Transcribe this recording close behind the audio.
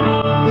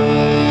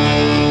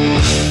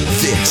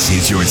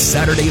is your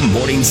Saturday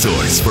morning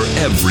source for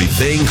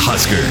everything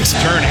Huskers.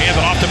 Turn,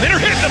 handle off the middle,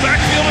 hit the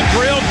backfield and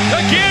drilled.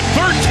 Again,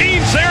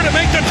 13's there to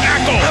make the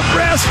tackle.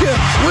 Nebraska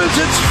wins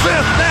its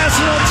 5th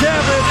national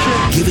championship.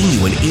 Giving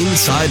you an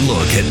inside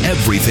look at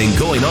everything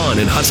going on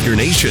in Husker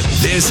Nation.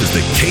 This is the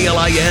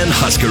KLIN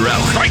Husker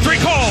Hour. Strike 3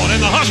 called, and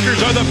the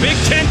Huskers are the Big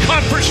Ten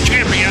Conference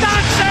champions.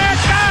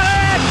 Nonsense, got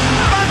it!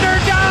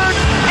 Thunderdome,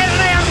 and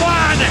then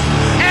one!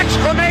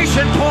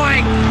 Exclamation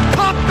point!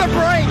 Pump the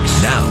brakes!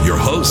 Now your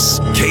hosts,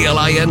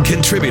 KLIN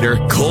contributor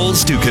Cole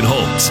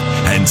Stukenholtz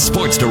and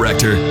sports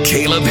director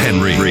Caleb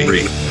Henry.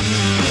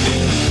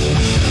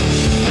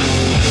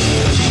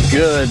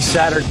 Good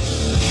Saturday.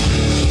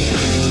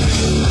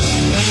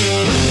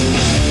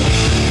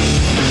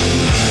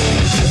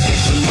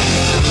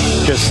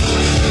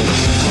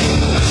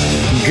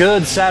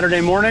 Good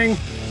Saturday morning.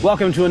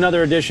 Welcome to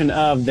another edition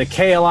of the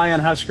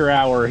KLIN Husker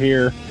Hour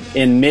here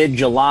in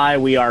mid-July.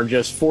 We are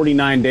just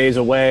 49 days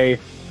away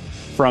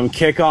from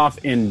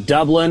kickoff in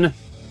Dublin.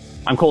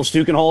 I'm Cole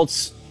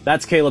Stukenholtz.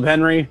 That's Caleb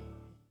Henry.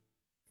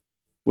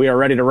 We are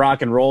ready to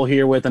rock and roll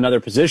here with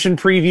another position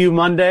preview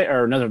Monday,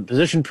 or another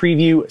position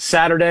preview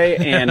Saturday,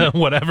 and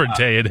whatever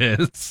day it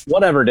is.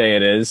 Whatever day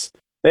it is.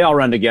 They all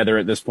run together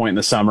at this point in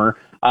the summer.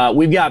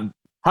 We've got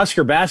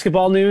Husker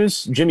basketball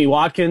news. Jimmy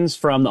Watkins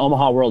from the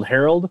Omaha World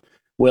Herald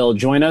will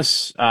join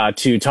us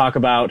to talk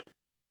about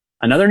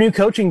another new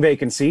coaching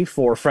vacancy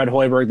for Fred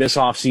Hoiberg this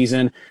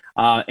offseason,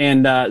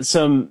 and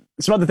some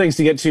other things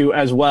to get to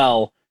as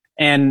well.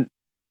 And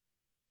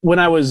when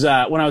I was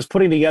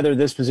putting together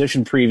this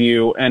position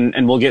preview,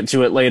 and we'll get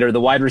to it later, the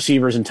wide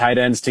receivers and tight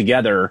ends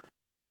together,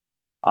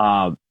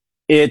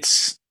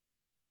 it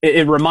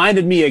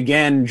reminded me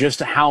again just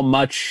how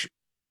much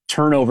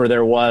turnover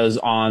there was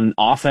on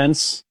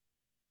offense,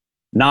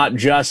 not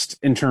just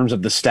in terms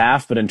of the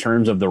staff, but in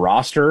terms of the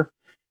roster.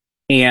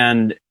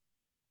 And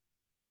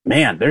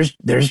man,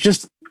 there's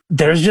just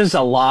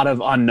a lot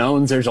of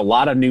unknowns. There's a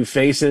lot of new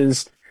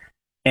faces,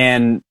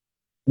 and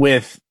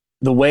with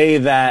the way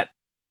that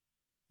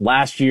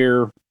last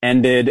year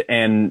ended,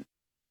 and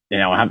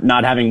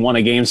not having won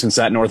a game since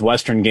that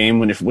Northwestern game,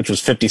 which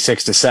was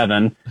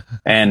 56-7,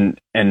 and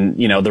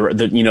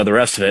the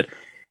rest of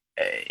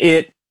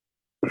it,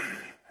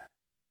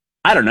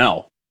 I don't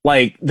know.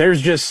 Like,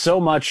 there's just so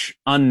much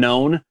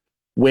unknown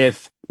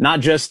with not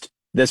just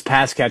this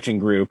pass catching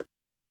group,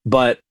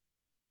 but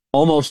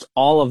almost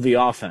all of the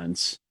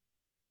offense.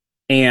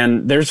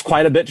 And there's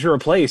quite a bit to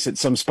replace at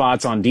some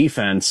spots on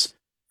defense.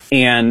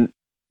 And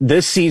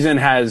this season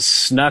has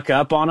snuck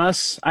up on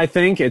us. I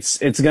think it's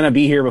going to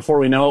be here before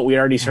we know it. We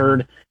already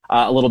heard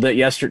a little bit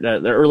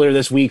earlier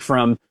this week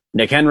from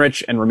Nick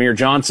Henrich and Ramir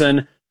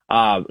Johnson,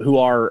 who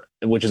are,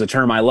 which is a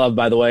term I love,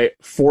 by the way,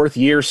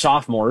 4th-year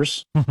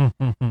sophomores.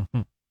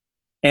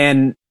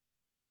 And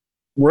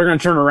we're going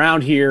to turn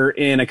around here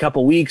in a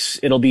couple weeks.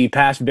 It'll be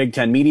past Big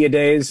Ten Media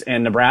Days,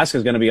 and Nebraska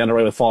is going to be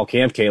underway with fall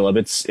camp, Caleb.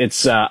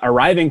 It's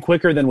arriving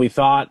quicker than we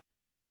thought,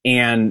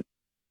 and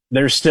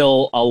there's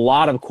still a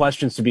lot of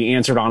questions to be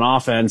answered on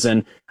offense,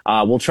 and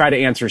we'll try to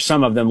answer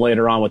some of them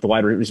later on with the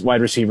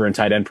wide receiver and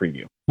tight end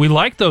preview. We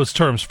like those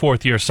terms,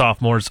 4th-year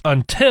sophomores,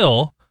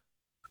 until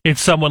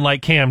it's someone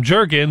like Cam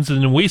Jurgens,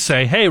 and we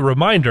say, hey,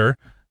 reminder,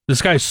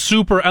 this guy's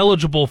super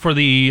eligible for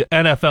the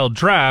NFL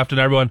draft,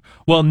 and everyone,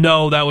 well,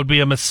 no, that would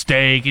be a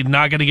mistake. He's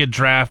not going to get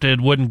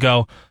drafted, wouldn't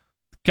go.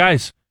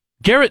 Guys,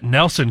 Garrett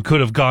Nelson could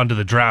have gone to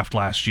the draft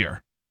last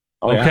year.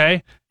 Okay?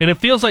 Yeah. And it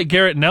feels like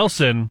Garrett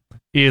Nelson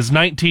is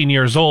 19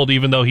 years old,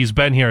 even though he's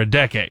been here a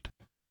decade.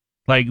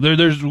 Like,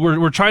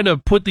 we're trying to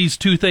put these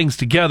two things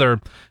together,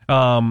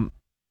 and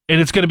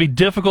it's going to be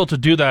difficult to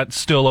do that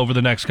still over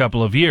the next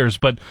couple of years.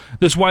 But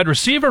this wide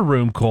receiver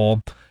room,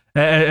 Cole,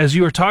 as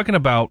you were talking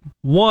about,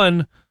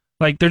 one,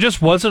 like, there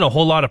just wasn't a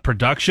whole lot of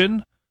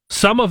production.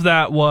 Some of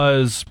that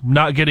was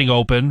not getting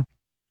open,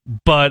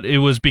 but it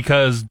was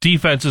because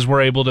defenses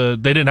were they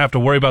didn't have to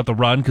worry about the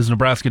run because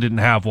Nebraska didn't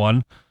have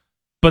one.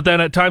 But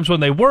then at times when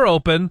they were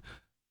open,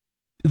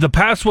 the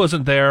pass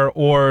wasn't there,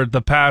 or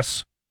the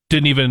pass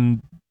didn't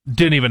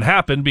even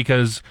happen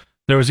because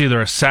there was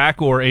either a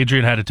sack or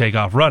Adrian had to take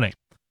off running.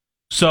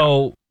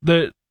 So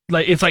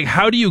it's like,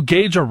 how do you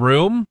gauge a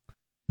room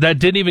that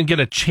didn't even get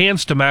a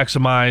chance to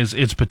maximize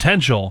its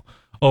potential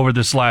over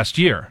this last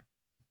year?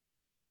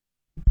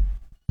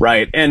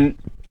 Right. And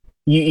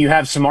you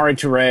have Samori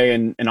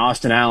Toure and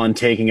Austin Allen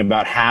taking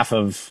about half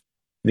of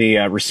the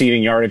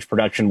receiving yardage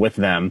production with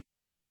them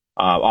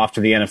off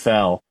to the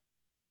NFL.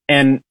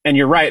 And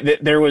you're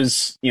right. There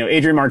was,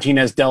 Adrian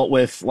Martinez dealt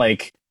with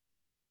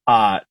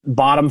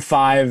bottom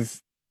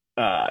 5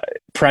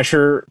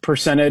 pressure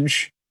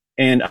percentage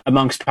and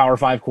amongst Power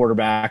 5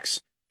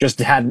 quarterbacks, just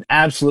had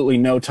absolutely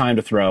no time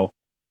to throw.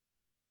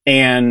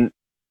 And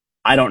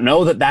I don't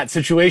know that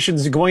situation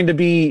is going to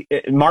be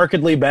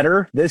markedly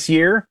better this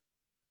year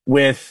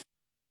with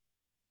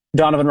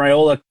Donovan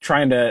Raiola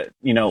trying to,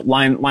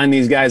 line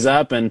these guys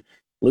up, and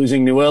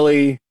losing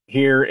Newelly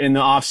here in the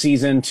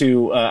offseason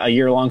to a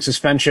year-long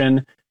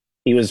suspension.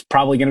 He was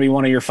probably going to be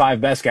one of your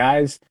 5 best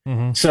guys.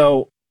 Mm-hmm.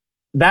 So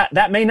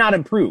that may not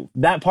improve.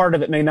 That part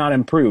of it may not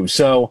improve.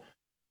 So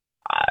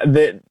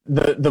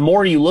the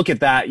more you look at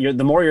that,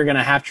 the more you're going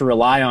to have to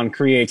rely on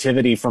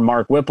creativity from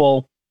Mark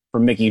Whipple,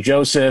 from Mickey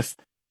Joseph,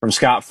 from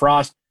Scott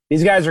Frost.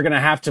 These guys are going to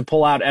have to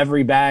pull out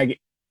every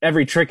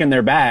trick in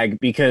their bag,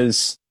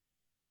 because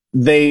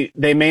they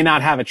may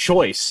not have a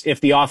choice if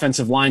the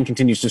offensive line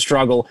continues to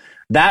struggle.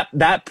 That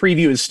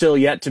preview is still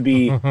yet to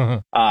be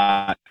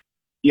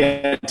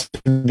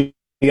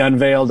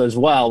unveiled as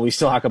well. We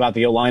still talk about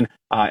the O-line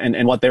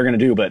and what they're going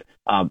to do, but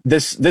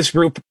this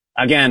group,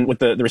 again, with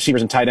the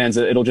receivers and tight ends,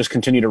 it'll just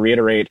continue to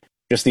reiterate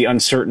just the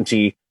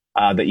uncertainty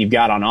that you've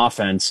got on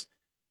offense.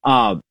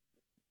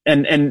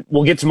 And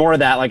we'll get to more of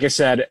that, like I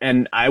said.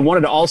 And I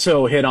wanted to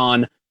also hit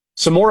on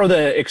some more of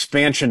the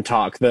expansion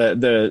talk,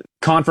 the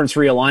conference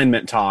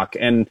realignment talk,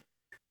 and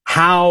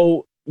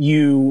how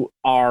you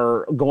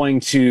are going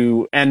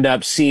to end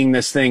up seeing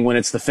this thing when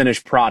it's the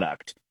finished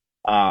product.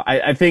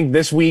 I think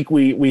this week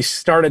we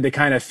started to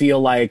kind of feel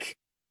like,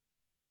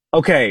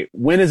 okay,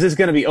 when is this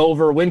going to be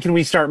over? When can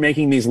we start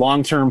making these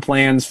long-term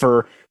plans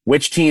for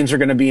which teams are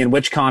going to be in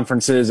which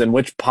conferences and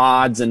which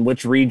pods and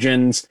which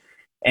regions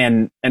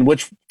and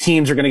which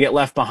teams are going to get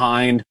left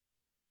behind?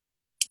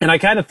 And I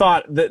kind of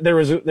thought that there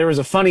was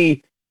a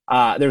funny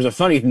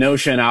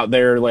notion out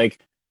there, like,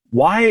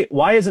 why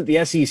isn't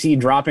the SEC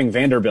dropping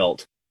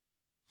Vanderbilt?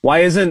 Why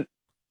isn't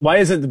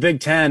the Big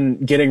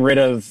Ten getting rid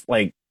of,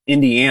 like,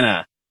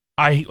 Indiana?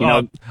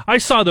 I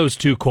saw those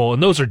too, Cole,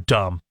 and those are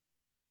dumb.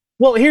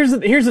 Well, here's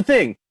the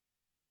thing.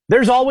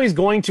 There's always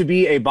going to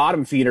be a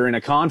bottom feeder in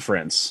a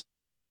conference.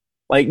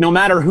 Like, no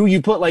matter who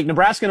you put, like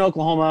Nebraska and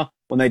Oklahoma,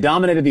 when they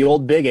dominated the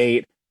old Big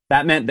Eight,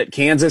 that meant that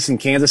Kansas and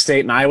Kansas State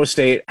and Iowa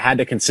State had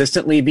to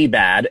consistently be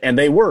bad, and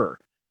they were.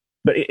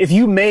 But if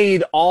you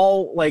made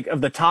all, like,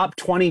 of the top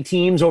 20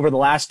 teams over the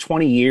last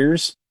 20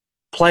 years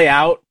play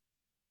out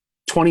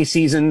 20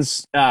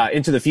 seasons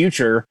into the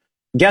future,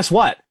 guess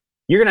what?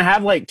 You're going to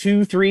have like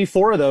 2, 3,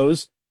 4 of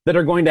those that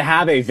are going to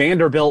have a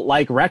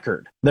Vanderbilt-like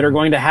record, that are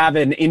going to have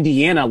an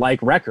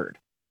Indiana-like record.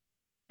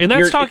 And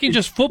that's talking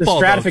just football,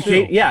 though,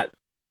 too. Yeah.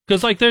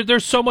 Because, like,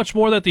 there's so much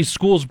more that these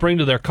schools bring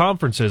to their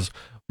conferences.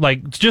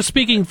 Like, just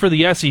speaking for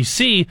the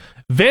SEC,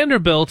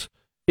 Vanderbilt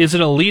is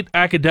an elite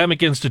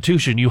academic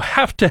institution. You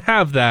have to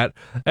have that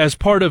as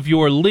part of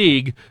your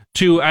league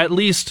to at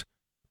least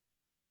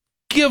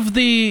give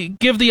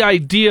the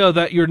idea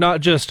that you're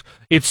not just,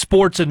 it's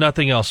sports and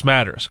nothing else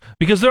matters.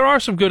 Because there are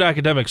some good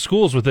academic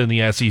schools within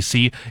the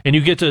SEC, and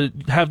you get to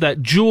have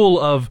that jewel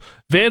of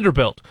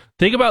Vanderbilt.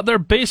 Think about their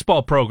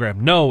baseball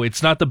program. No,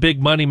 it's not the big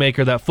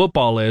moneymaker that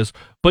football is,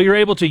 but you're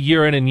able to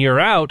year in and year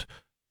out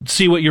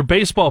see what your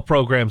baseball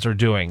programs are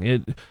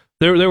doing.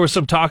 There was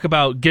some talk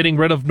about getting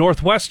rid of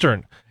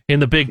Northwestern in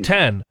the Big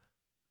Ten.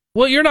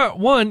 Well, you're not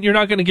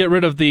going to get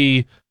rid of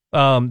the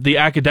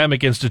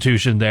academic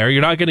institution there.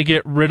 You're not going to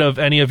get rid of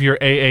any of your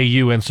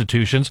AAU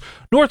institutions.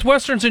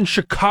 Northwestern's in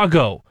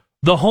Chicago,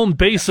 the home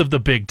base of the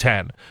Big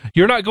Ten.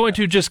 You're not going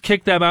to just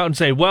kick them out and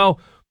say, well,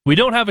 we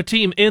don't have a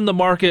team in the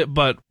market,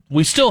 but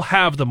we still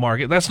have the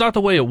market. That's not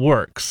the way it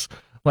works.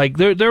 Like,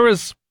 they're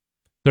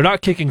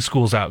not kicking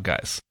schools out,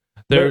 guys.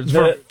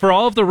 For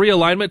all of the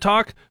realignment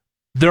talk,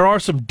 there are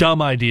some dumb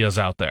ideas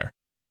out there.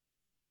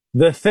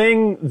 The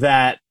thing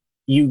that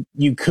you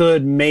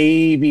could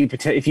maybe,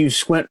 if you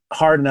squint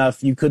hard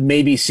enough, you could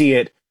maybe see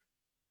it.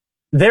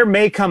 There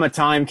may come a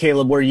time,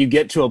 Caleb, where you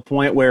get to a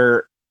point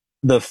where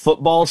the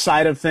football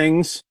side of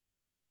things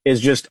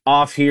is just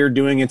off here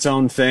doing its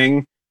own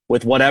thing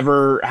with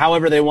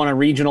however they want to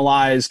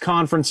regionalize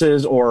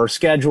conferences or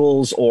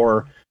schedules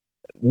or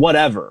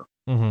whatever.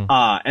 Mm-hmm.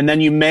 And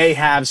then you may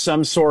have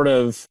some sort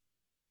of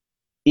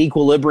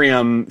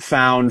equilibrium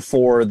found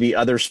for the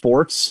other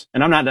sports.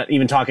 And I'm not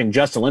even talking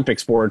just Olympic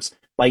sports.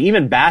 Like,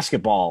 even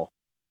basketball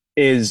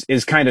is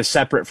kind of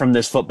separate from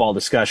this football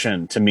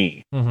discussion to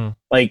me. Mm-hmm.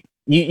 Like,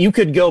 you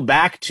could go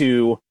back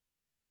to,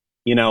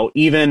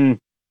 even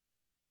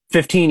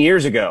 15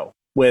 years ago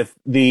with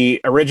the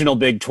original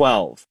Big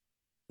 12,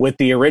 with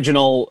the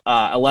original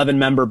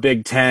 11-member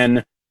Big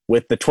 10,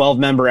 with the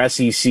 12-member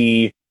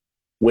SEC,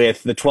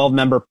 with the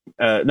 12-member,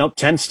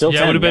 10, still 10.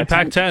 Yeah, it would have been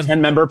Pac-10.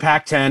 10-member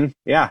Pac-10.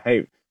 Yeah,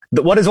 hey,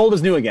 what is old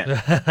is new again.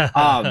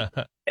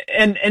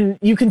 And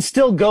you can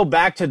still go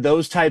back to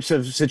those types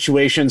of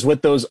situations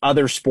with those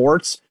other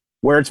sports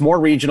where it's more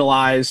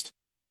regionalized.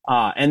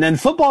 And then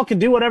football can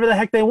do whatever the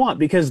heck they want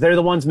because they're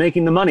the ones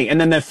making the money.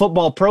 And then the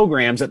football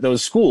programs at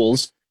those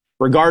schools,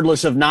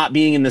 regardless of not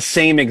being in the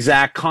same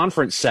exact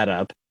conference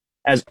setup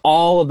as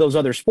all of those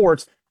other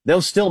sports,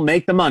 they'll still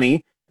make the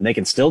money and they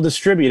can still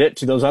distribute it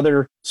to those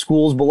other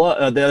schools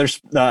below,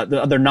 the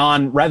other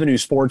non-revenue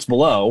sports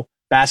below.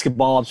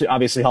 Basketball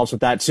obviously helps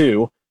with that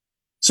too.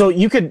 So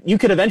you could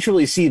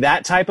eventually see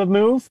that type of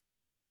move.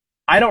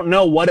 I don't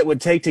know what it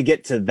would take to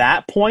get to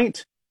that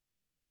point,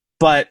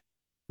 but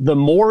the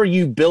more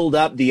you build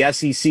up the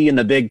SEC and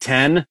the Big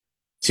Ten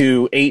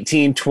to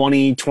 18,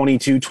 20,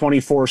 22,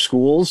 24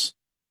 schools,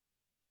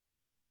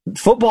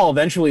 football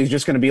eventually is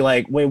just going to be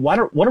like, wait, what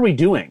are we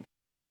doing?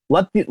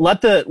 Let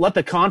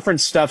the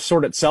conference stuff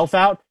sort itself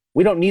out.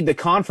 We don't need the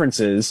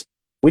conferences.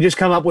 We just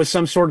come up with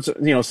some sort of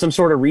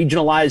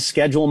regionalized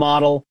schedule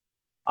model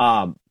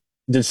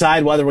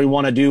decide whether we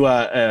want to do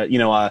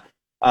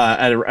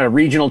a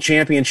regional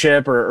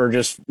championship or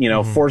just,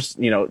 force,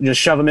 just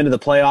shove them into the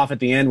playoff at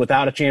the end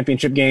without a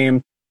championship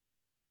game.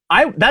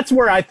 That's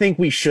where I think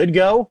we should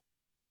go,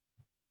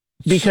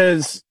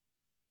 because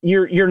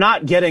you're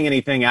not getting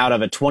anything out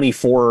of a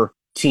 24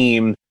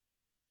 team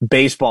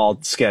baseball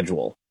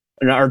schedule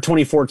or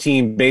 24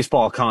 team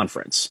baseball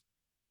conference.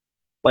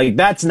 Like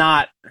that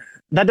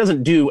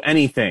doesn't do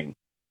anything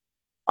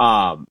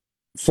for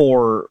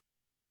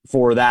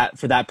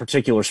that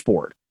particular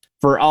sport.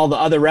 For all the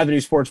other revenue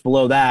sports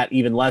below that,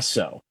 even less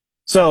so.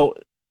 So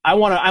I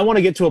want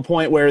to get to a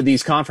point where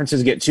these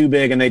conferences get too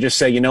big and they just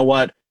say, you know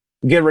what,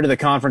 get rid of the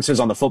conferences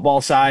on the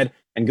football side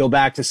and go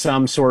back to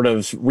some sort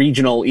of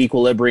regional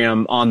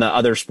equilibrium on the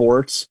other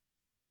sports.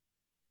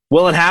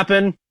 Will it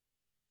happen?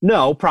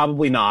 No,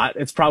 probably not.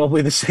 It's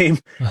probably the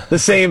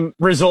same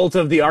result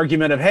of the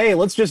argument of, hey,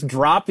 let's just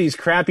drop these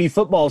crappy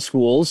football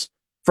schools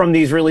from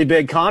these really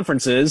big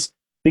conferences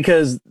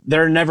because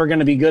they're never going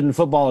to be good in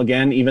football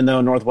again, even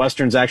though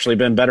Northwestern's actually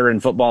been better in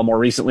football more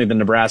recently than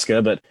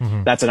Nebraska. But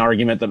that's an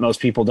argument that most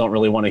people don't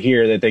really want to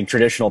hear. They think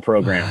traditional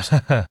programs.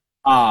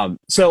 I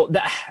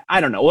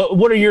don't know.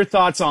 What are your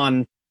thoughts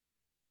on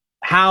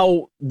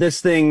how this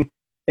thing,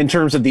 in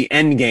terms of the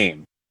end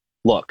game,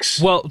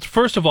 looks? Well,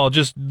 first of all,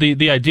 just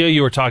the idea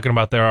you were talking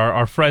about there,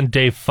 our friend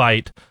Dave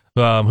Feit,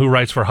 who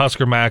writes for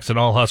Husker Max and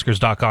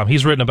allhuskers.com.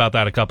 He's written about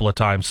that a couple of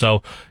times.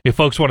 So if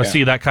folks want to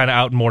see that kind of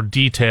out in more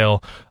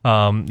detail,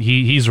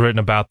 he's written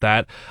about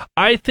that.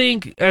 I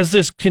think as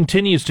this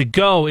continues to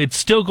go, it's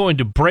still going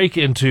to break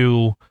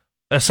into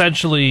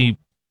essentially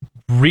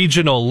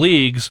regional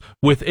leagues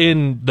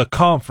within the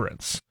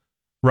conference,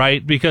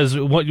 right? Because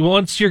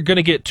once you're going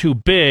to get too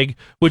big,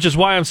 which is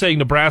why I'm saying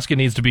Nebraska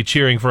needs to be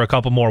cheering for a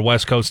couple more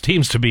West Coast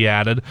teams to be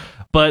added.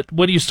 But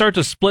when you start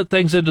to split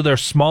things into their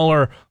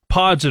smaller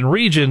pods and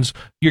regions,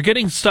 you're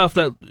getting stuff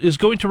that is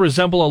going to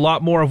resemble a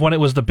lot more of when it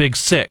was the Big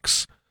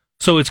Six.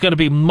 So it's going to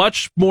be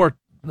much more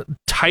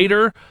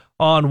tighter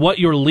on what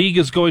your league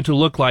is going to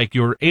look like,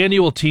 your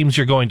annual teams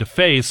you're going to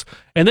face,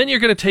 and then you're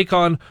going to take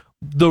on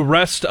the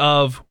rest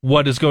of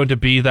what is going to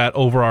be that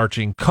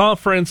overarching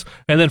conference,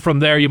 and then from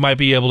there you might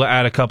be able to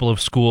add a couple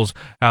of schools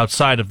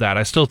outside of that.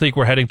 I still think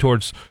we're heading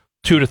towards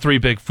 2 to 3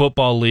 big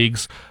football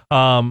leagues.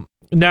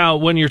 Now,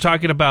 when you're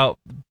talking about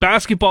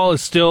basketball,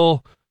 is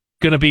still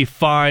going to be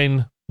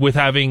fine with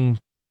having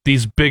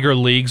these bigger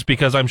leagues,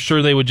 because I'm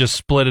sure they would just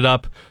split it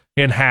up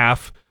in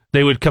half.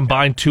 They would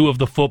combine 2 of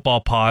the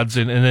football pods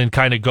and then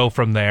kind of go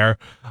from there.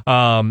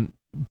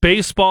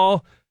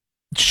 Baseball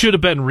should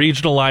have been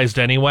regionalized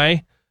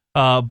anyway.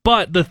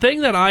 But the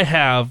thing that I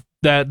have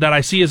that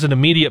I see as an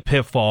immediate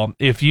pitfall,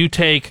 if you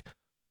take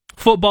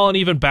football and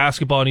even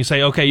basketball and you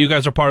say, okay, you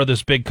guys are part of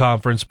this big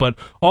conference, but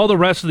all the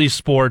rest of these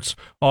sports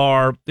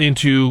are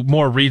into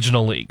more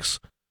regional leagues.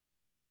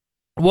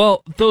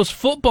 Well, those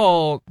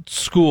football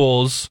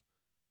schools,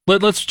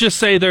 let's just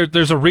say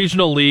there's a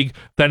regional league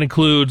that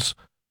includes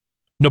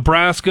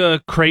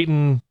Nebraska,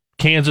 Creighton,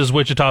 Kansas,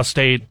 Wichita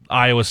State,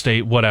 Iowa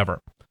State,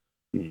 whatever.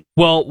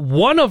 Well,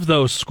 one of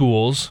those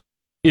schools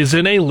is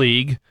in a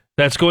league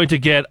that's going to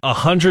get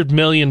 $100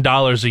 million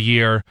a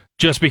year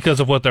just because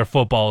of what their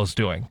football is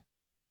doing.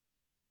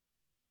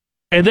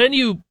 And then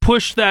you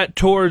push that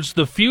towards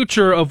the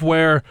future of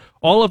where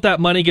all of that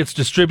money gets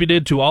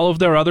distributed to all of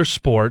their other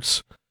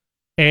sports.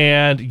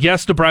 And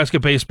yes, Nebraska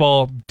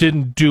baseball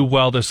didn't do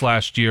well this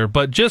last year,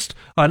 but just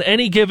on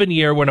any given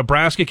year where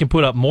Nebraska can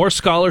put up more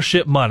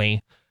scholarship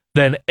money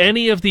than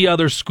any of the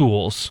other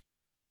schools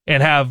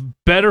and have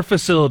better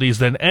facilities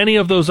than any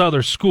of those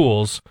other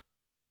schools,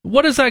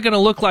 what is that going to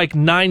look like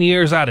 9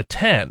 years out of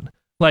 10?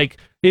 Like,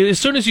 as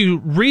soon as you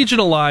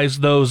regionalize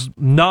those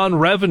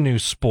non-revenue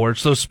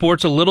sports, those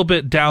sports a little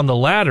bit down the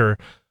ladder,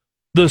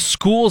 the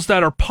schools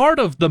that are part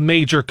of the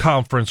major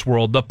conference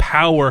world, the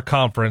power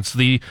conference,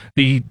 the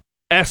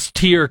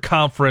S-tier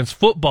conference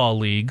football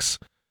leagues,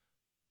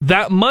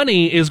 that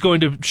money is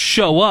going to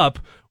show up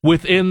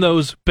within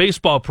those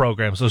baseball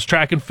programs, those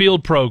track and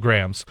field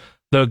programs,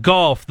 the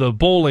golf, the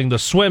bowling, the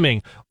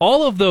swimming,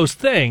 all of those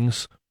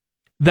things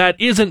that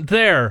isn't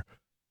there,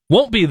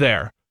 won't be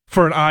there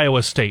for an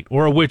Iowa State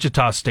or a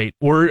Wichita State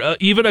or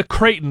even a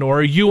Creighton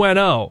or a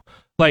UNO.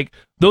 Like,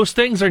 those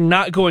things are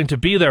not going to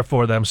be there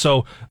for them.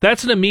 So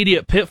that's an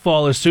immediate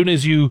pitfall as soon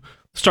as you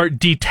start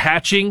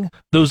detaching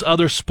those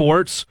other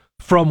sports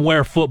from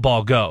where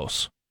football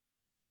goes.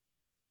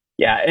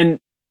 Yeah, and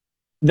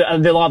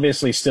they'll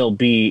obviously still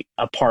be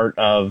a part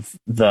of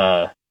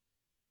the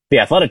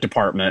athletic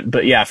department,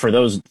 but yeah, for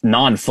those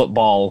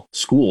non-football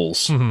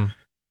schools, you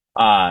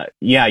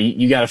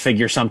got to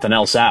figure something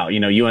else out.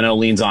 UNO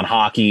leans on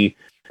hockey,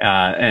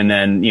 and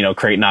then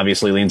Creighton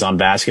obviously leans on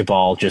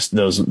basketball. Just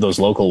those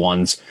local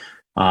ones.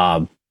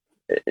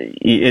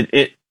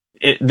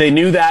 They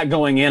knew that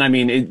going in. I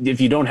mean,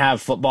 if you don't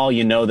have football,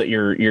 you know that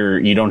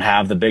you don't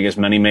have the biggest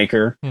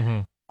moneymaker.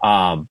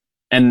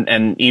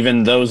 And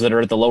even those that are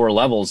at the lower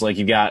levels, like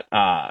you've got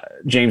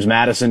James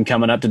Madison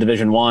coming up to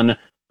Division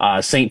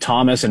I, St.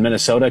 Thomas in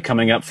Minnesota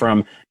coming up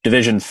from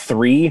Division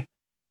III,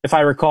 if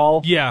I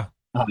recall. Yeah.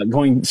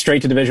 going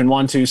straight to Division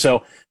 1, 2.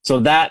 So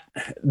that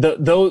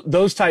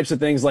those types of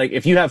things, like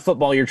if you have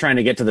football, you're trying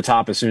to get to the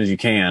top as soon as you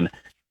can.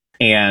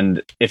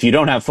 And if you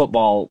don't have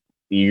football,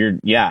 you're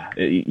going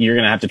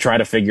to have to try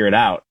to figure it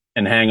out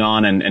and hang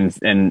on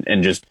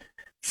and just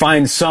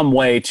find some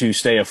way to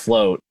stay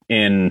afloat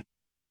in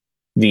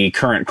the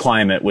current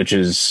climate, which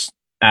is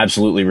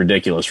absolutely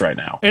ridiculous right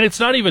now. And it's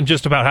not even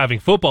just about having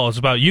football. It's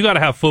about you got to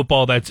have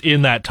football that's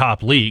in that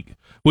top league,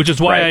 which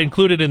is why I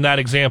included in that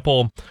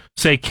example,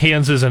 say,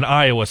 Kansas and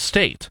Iowa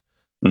State.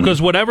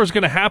 Because whatever's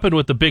going to happen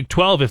with the Big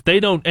 12, if they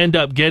don't end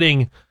up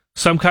getting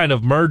some kind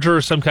of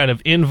merger, some kind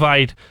of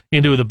invite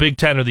into the Big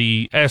 10 or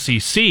the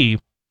SEC,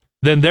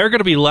 then they're going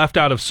to be left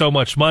out of so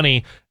much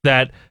money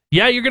that,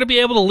 yeah, you're going to be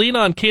able to lean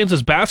on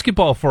Kansas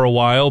basketball for a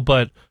while,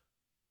 but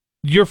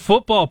your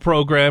football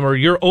program or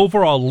your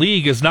overall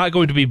league is not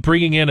going to be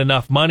bringing in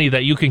enough money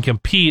that you can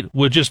compete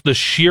with just the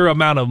sheer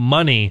amount of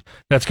money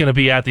that's going to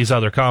be at these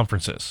other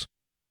conferences.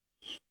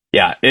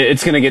 Yeah,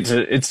 it's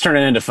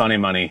turning into funny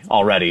money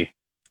already.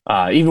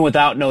 Even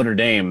without Notre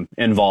Dame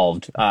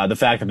involved, the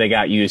fact that they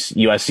got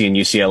USC and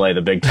UCLA,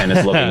 the Big Ten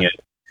is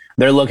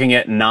they're looking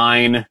at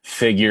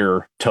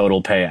 9-figure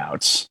total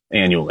payouts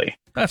annually.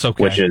 That's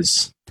okay. Which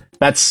is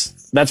that's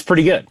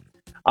pretty good.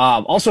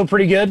 Also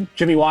pretty good,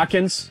 Jimmy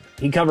Watkins.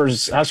 He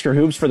covers Husker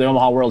hoops for the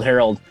Omaha World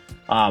Herald.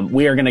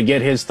 We are going to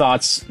get his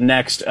thoughts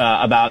next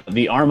about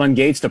the Armon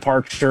Gates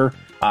departure.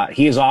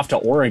 He is off to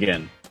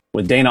Oregon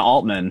with Dana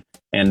Altman,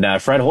 and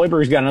Fred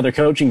Hoiberg's got another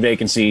coaching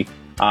vacancy.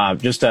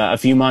 Just a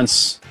few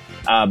months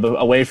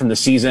away from the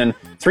season,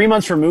 3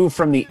 months removed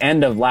from the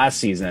end of last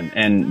season,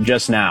 and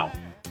just now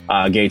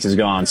Gates is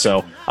gone.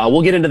 So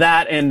we'll get into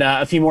that and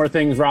a few more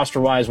things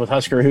roster-wise with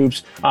Husker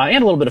Hoops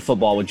and a little bit of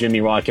football with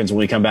Jimmy Watkins when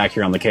we come back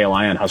here on the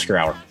KLIN Husker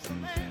Hour.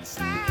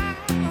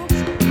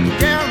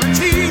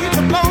 Guaranteed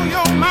to blow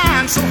your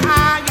mind so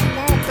high you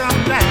won't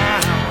come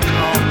down.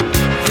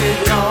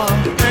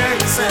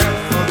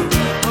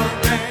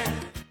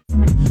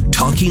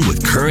 Talking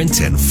with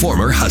current and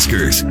former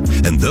Huskers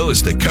and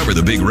those that cover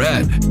the Big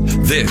Red.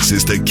 This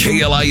is the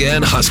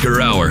KLIN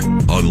Husker Hour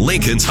on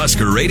Lincoln's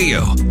Husker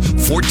Radio,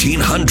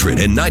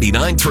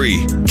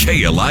 1499.3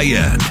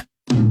 KLIN.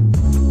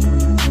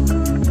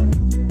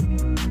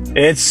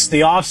 It's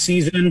the off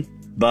season,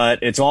 but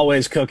it's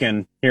always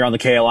cooking here on the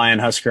KLIN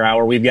Husker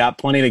Hour. We've got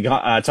plenty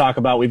to talk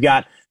about. We've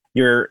got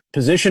your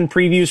position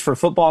previews for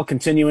football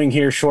continuing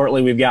here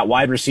shortly. We've got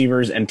wide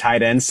receivers and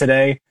tight ends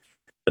today.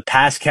 The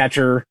pass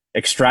catcher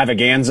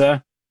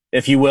extravaganza,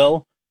 if you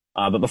will.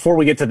 But before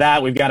we get to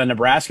that, we've got a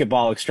Nebraska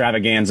ball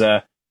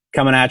extravaganza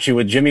coming at you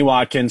with Jimmy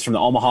Watkins from the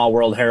Omaha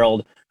World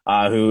Herald,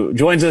 who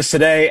joins us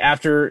today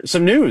after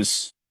some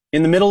news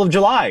in the middle of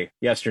July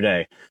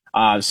yesterday.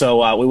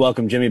 So we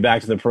welcome Jimmy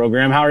back to the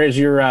program. How has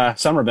your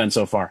summer been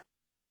so far?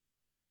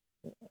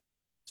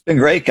 It's been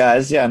great,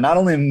 guys. Yeah, not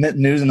only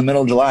news in the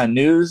middle of July,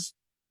 news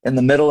in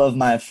the middle of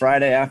my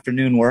Friday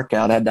afternoon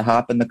workout. I had to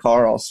hop in the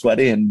car all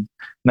sweaty and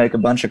make a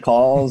bunch of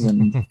calls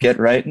and get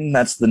writing.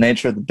 That's the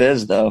nature of the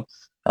biz, though.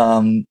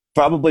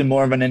 Probably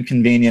more of an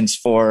inconvenience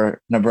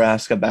for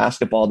Nebraska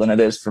basketball than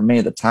it is for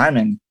me. The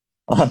timing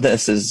on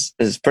this is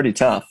pretty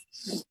tough.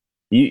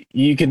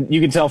 You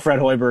can tell Fred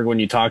Hoiberg when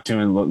you talk to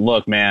him,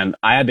 look, man,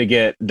 I had to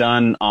get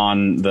done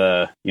on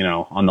the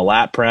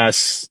lat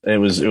press. It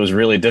was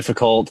really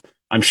difficult.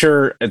 I'm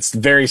sure it's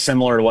very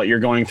similar to what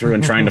you're going through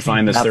and trying to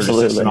find this third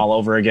assistant all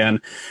over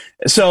again.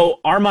 So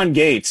Armon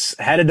Gates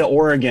headed to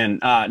Oregon.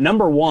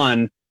 Number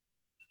one,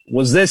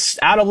 was this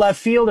out of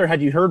left field or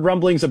had you heard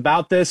rumblings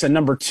about this? And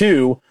number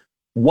two,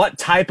 what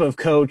type of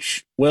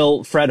coach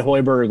will Fred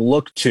Hoiberg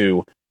look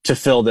to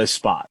fill this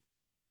spot?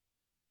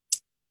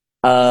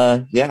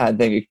 I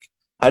think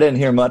I didn't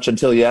hear much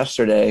until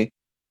yesterday.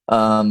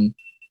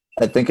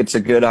 I think it's a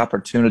good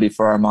opportunity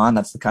for Armon.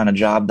 That's the kind of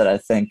job that I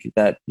think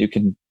that you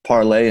can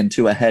parlay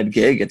into a head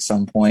gig at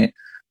some point.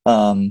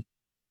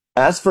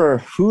 As for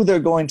who they're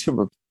going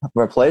to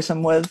replace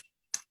him with,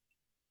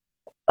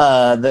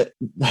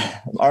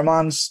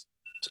 Armon's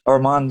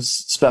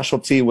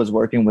specialty was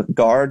working with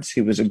guards.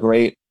 He was a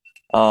great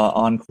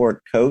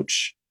on-court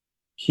coach.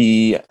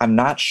 I'm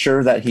not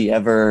sure that he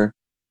ever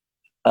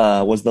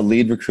was the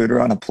lead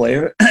recruiter on a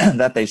player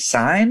that they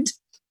signed,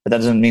 but that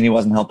doesn't mean he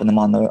wasn't helping them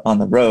on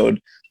the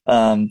road.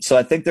 So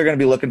I think they're going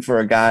to be looking for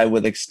a guy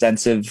with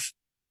extensive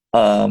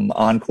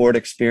on-court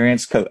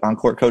experience,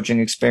 on-court coaching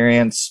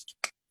experience,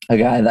 a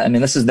guy that,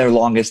 this is their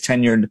longest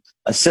tenured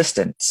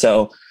assistant.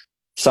 So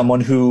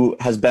someone who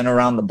has been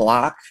around the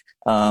block,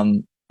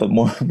 but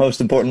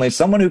most importantly,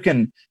 someone who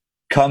can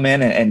come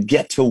in and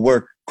get to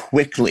work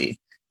quickly.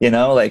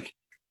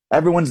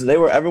 Everyone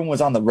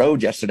was on the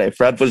road yesterday.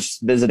 Fred was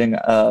visiting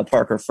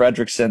Parker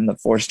Fredrickson, the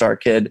 4-star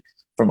kid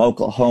from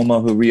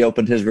Oklahoma who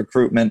reopened his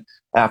recruitment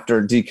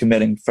after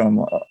decommitting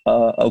from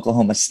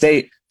Oklahoma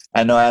State.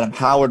 I know Adam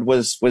Howard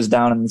was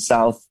down in the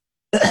South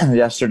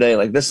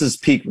yesterday. This is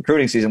peak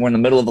recruiting season. We're in the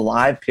middle of a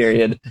live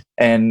period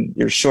and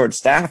you're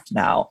short-staffed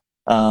now.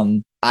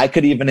 I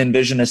could even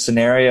envision a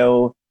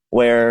scenario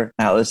where,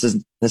 now this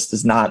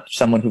is not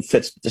someone who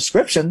fits the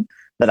description,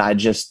 that I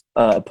just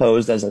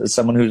posed as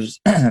someone who's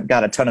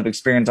got a ton of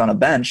experience on a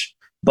bench.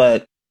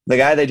 But the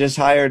guy they just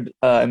hired,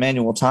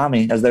 Emmanuel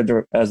Tommy, as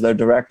their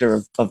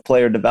director of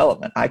player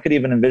development, I could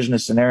even envision a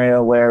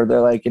scenario where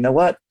they're like, you know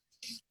what,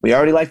 we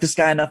already like this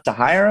guy enough to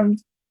hire him.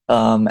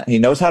 He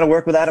knows how to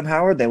work with Adam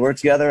Howard. They work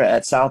together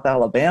at South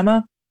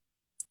Alabama,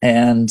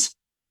 and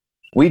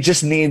we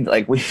just need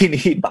we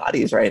need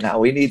bodies right now.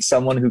 We need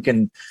someone who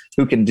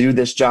can do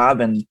this job.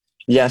 And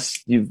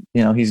yes, you've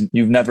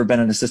never been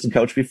an assistant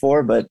coach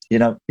before, but you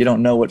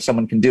don't know what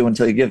someone can do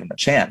until you give them a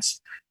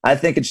chance. I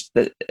think it's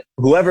that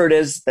whoever it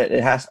is that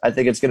it has. I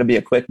think it's going to be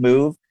a quick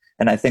move,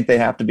 and I think they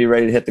have to be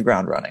ready to hit the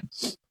ground running.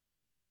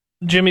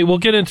 Jimmy, we'll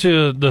get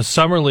into the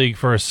summer league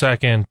for a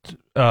second,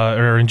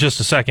 or in just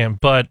a second.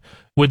 But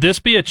would this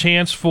be a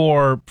chance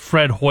for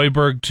Fred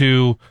Hoiberg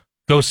to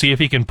go see if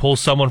he can pull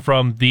someone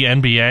from the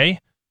NBA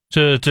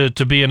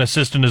to be an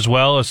assistant as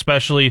well,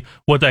 especially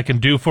what that can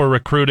do for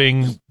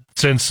recruiting,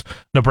 since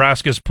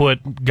Nebraska's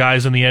put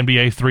guys in the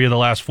NBA 3 of the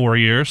last 4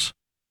 years?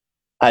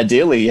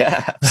 Ideally,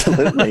 yeah,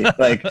 absolutely.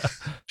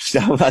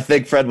 So I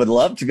think Fred would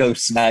love to go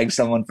snag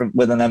someone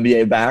with an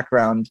NBA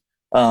background,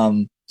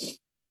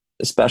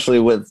 especially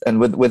with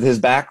his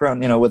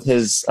background, with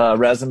his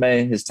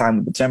resume, his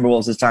time with the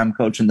Timberwolves, his time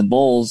coaching the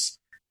Bulls.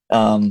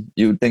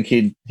 You would think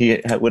he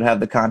would have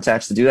the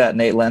contacts to do that.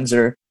 Nate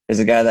Lenzer is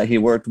a guy that he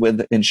worked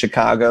with in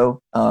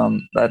Chicago.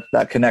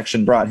 That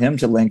connection brought him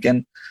to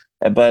Lincoln.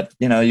 But,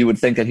 you would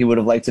think that he would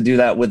have liked to do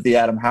that with the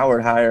Adam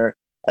Howard hire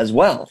as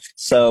well.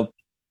 So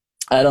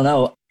I don't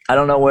know. I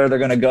don't know where they're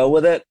going to go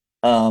with it.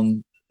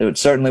 It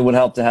certainly would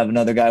help to have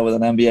another guy with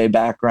an NBA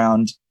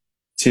background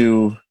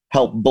to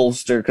help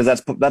bolster, because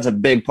that's a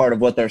big part of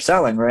what they're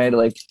selling, right?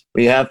 Like,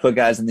 we have put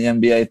guys in the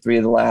NBA 3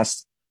 of the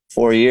last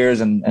 4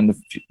 years, and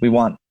we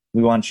want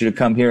you to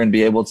come here and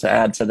be able to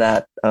add to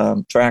that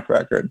track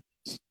record.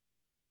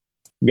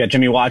 We got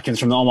Jimmy Watkins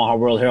from the Omaha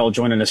World Herald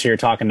joining us here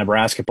talking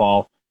Nebraska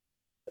ball.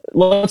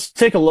 Let's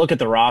take a look at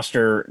the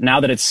roster now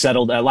that it's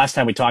settled. Last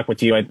time we talked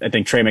with you, I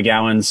think Trey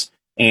McGowan's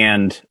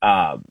and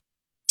Lat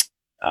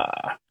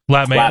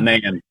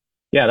Mayen.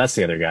 Yeah, that's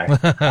the other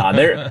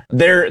guy.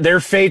 Their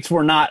fates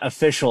were not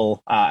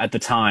official at the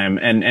time,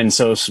 and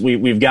so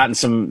we've gotten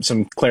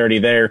some clarity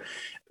there.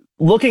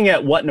 Looking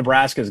at what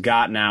Nebraska's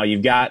got now,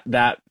 you've got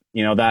that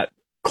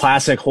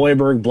classic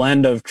Hoiberg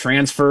blend of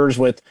transfers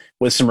with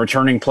some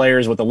returning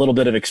players with a little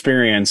bit of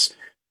experience.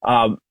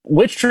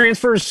 Which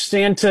transfers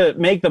stand to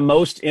make the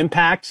most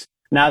impact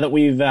now that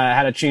we've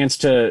had a chance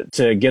to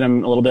get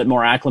them a little bit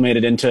more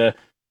acclimated into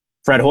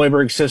Fred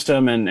Hoiberg's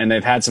system, and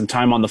they've had some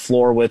time on the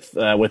floor with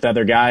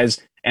other guys,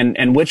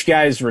 and which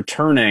guys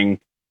returning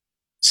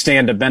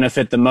stand to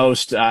benefit the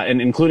most,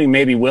 and including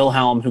maybe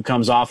Wilhelm, who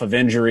comes off of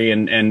injury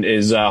and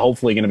is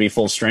hopefully going to be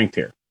full strength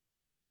here?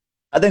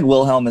 I think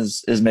Wilhelm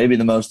is maybe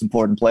the most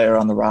important player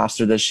on the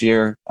roster this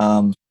year.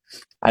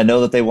 I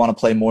know that they want to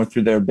play more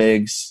through their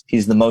bigs.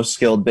 He's the most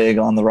skilled big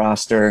on the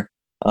roster.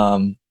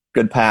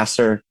 Good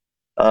passer.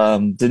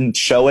 Didn't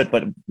show it,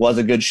 but was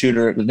a good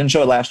shooter. Didn't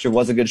show it last year,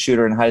 was a good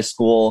shooter in high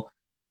school.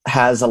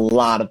 Has a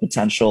lot of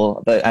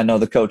potential. I know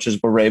the coaches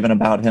were raving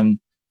about him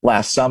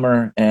last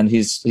summer, and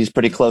he's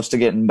pretty close to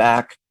getting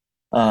back.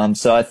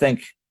 So I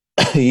think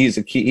he's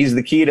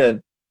the key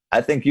to,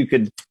 I think you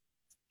could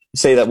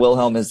say that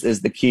Wilhelm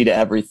is the key to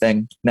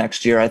everything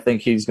next year. I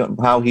think he's going,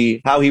 how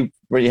he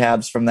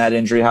rehabs from that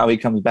injury, how he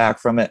comes back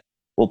from it,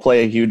 will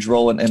play a huge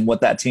role in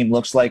what that team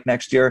looks like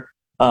next year.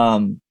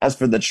 As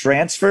for the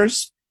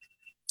transfers,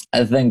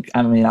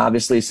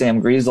 obviously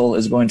Sam Griesel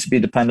is going to be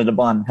depended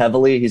upon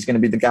heavily. He's going to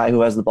be the guy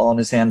who has the ball in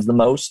his hands the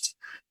most.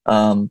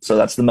 So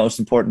that's the most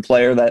important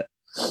player that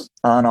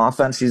on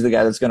offense. He's the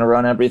guy that's going to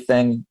run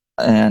everything.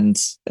 And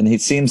he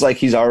seems like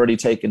he's already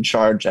taken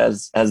charge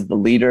as the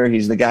leader.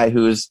 He's the guy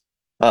who's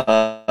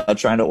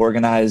trying to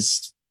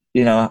organize,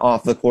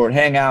 off the court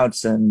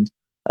hangouts and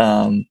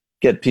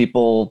get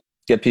people.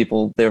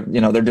 They're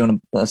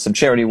doing some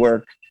charity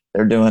work.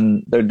 They're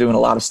doing a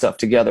lot of stuff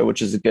together,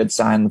 which is a good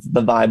sign.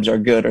 The vibes are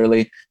good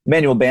early.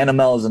 Emmanuel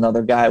Banamel is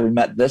another guy we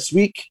met this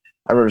week.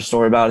 I wrote a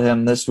story about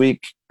him this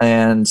week,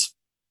 and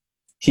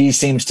he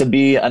seems to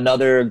be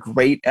another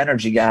great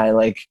energy guy,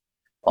 like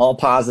all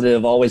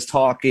positive, always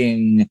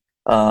talking,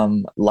 a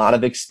lot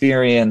of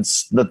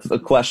experience. The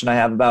question I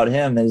have about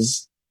him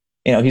is,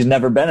 he's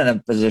never been in a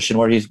position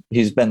where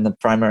he's been the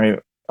primary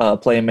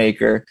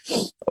playmaker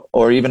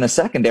or even a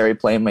secondary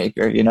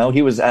playmaker.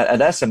 He was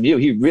at SMU.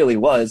 He really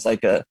was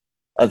like a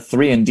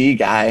 3-and-D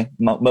guy.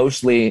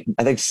 Mostly,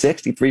 I think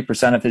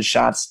 63% of his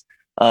shots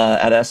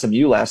at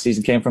SMU last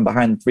season came from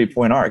behind the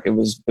 3-point arc. It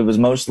was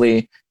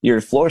mostly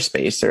your floor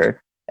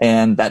spacer.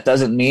 And that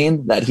doesn't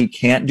mean that he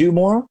can't do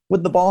more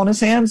with the ball in his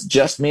hands,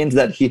 just means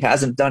that he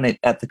hasn't done it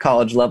at the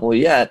college level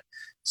yet.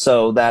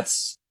 So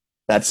that's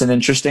an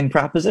interesting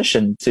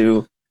proposition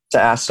to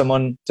ask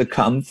someone to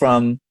come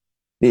from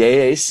the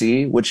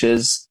AAC, which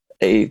is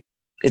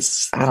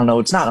it's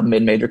not a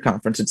mid-major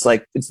conference.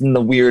 It's in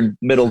the weird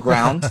middle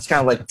ground. It's kind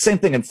of like same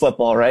thing in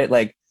football, right?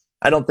 Like,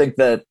 I don't think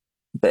that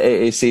the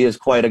AAC is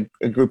quite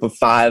a group of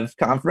 5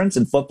 conference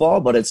in football,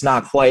 but it's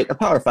not quite a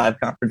Power 5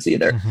 conference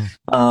either.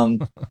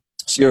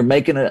 So you're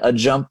making a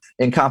jump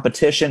in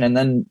competition, and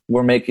then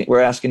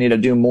we're asking you to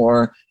do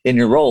more in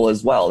your role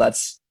as well.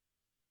 That's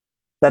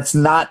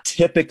not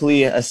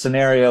typically a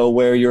scenario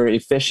where your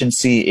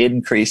efficiency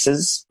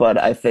increases, but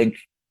I think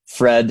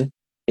Fred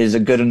is a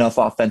good enough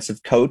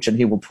offensive coach, and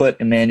he will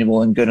put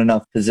Emmanuel in good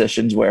enough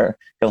positions where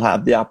he'll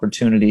have the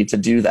opportunity to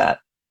do that.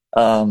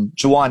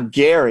 Juwan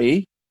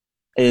Gary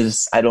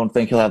I don't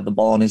think he'll have the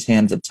ball in his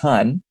hands a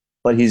ton,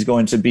 but he's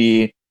going to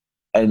be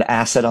an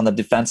asset on the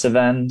defensive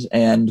end.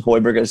 And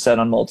Hoiberg has said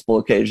on multiple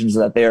occasions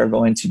that they are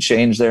going to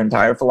change their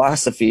entire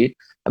philosophy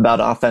about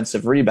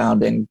offensive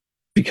rebounding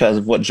because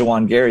of what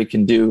Juwan Gary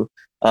can do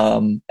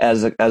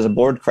as a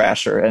board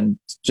crasher. And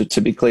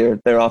to be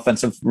clear, their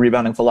offensive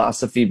rebounding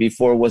philosophy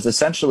before was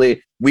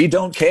essentially, we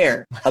don't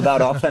care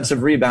about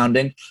offensive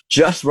rebounding,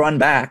 just run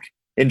back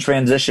in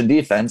transition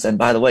defense. And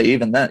by the way,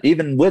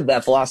 even with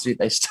that philosophy,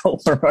 they still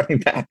were running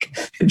back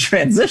in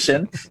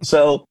transition.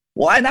 So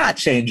why not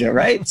change it,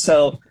 right?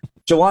 So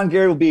Juwan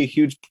Gary will be a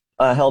huge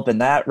help in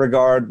that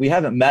regard. We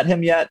haven't met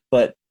him yet,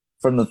 but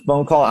from the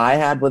phone call I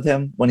had with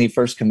him when he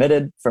first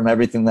committed, from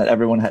everything that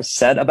everyone has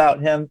said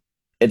about him,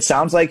 it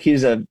sounds like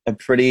he's a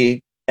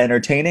pretty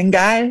entertaining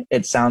guy.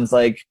 It sounds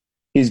like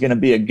he's going to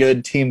be a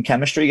good team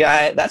chemistry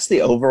guy. That's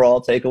the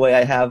overall takeaway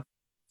I have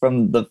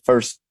from the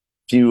first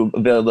few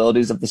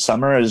availabilities of the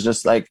summer, is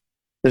just like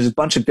there's a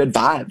bunch of good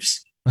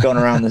vibes going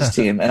around this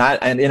team. And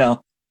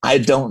I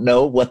don't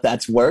know what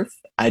that's worth.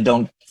 I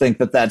don't think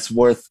that that's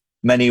worth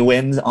many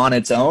wins on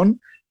its own,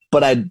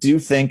 but I do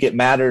think it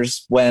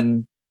matters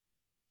when,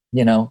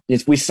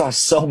 we saw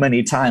so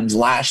many times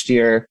last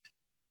year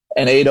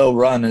an 8-0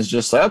 run is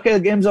just like, okay, the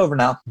game's over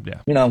now.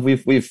 Yeah.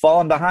 We've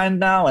fallen behind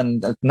now,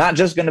 and we're not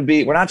just going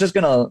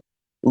to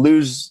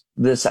lose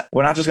this.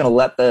 We're not just going to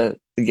let the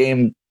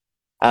game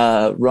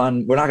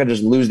run. We're not going to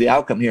just lose the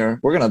outcome here.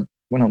 We're going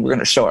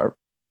to show our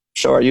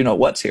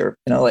what's here.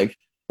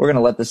 We're going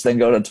to let this thing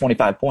go to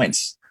 25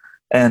 points.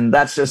 And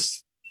that's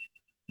just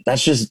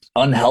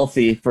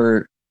unhealthy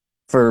for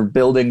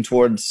building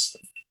towards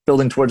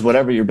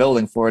whatever you're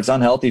building for. It's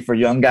unhealthy for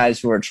young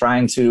guys who are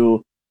trying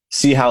to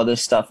see how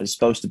this stuff is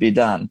supposed to be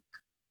done.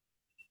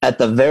 At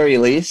the very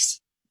least,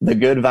 the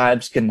good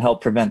vibes can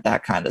help prevent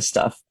that kind of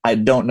stuff. I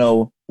don't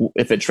know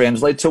if it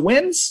translates to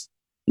wins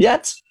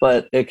yet,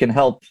 but it can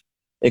help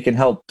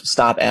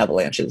stop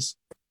avalanches.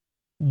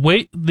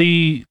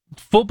 The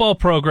football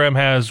program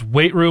has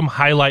weight room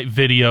highlight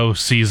video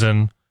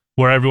season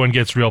where everyone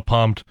gets real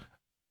pumped.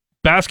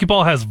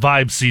 Basketball has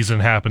vibe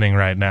season happening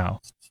right now.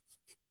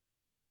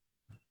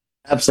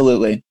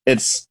 Absolutely.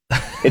 It's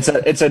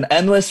an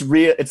endless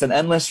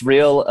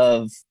reel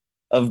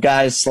of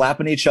guys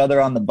slapping each other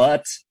on the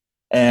butt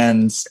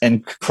and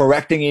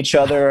correcting each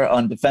other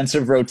on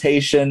defensive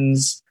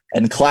rotations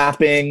and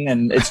clapping,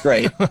 and it's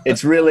great.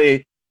 It's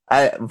really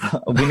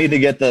we need to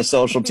get the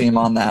social team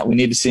on that. We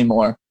need to see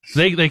more.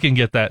 They can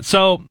get that.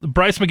 So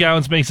Bryce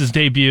McGowens makes his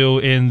debut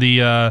in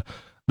the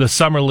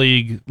summer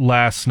league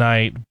last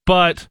night,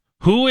 but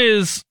who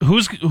is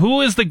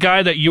the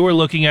guy that you were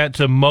looking at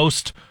to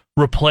most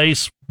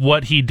replace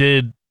what he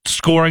did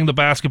scoring the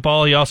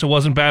basketball? He also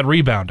wasn't bad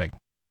rebounding.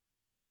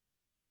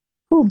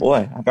 Oh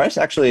boy, Bryce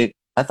actually,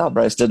 I thought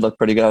Bryce did look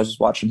pretty good. I was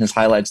just watching his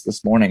highlights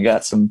this morning.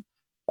 Got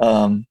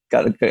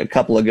a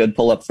couple of good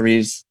pull-up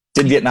threes.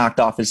 Did get knocked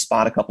off his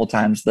spot a couple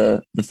times.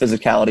 The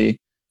physicality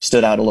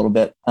stood out a little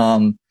bit.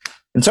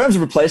 In terms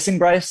of replacing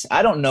Bryce,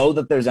 I don't know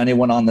that there's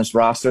anyone on this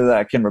roster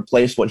that can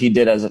replace what he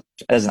did as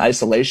an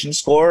isolation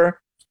scorer.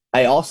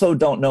 I also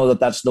don't know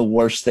that that's the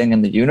worst thing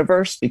in the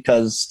universe,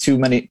 because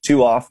too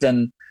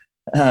often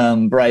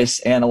Bryce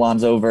and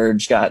Alonzo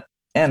Verge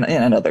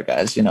and other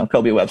guys,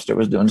 Kobe Webster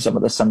was doing some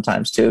of this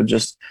sometimes too,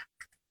 just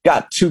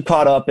got too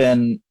caught up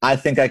in, I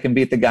think I can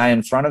beat the guy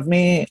in front of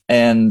me,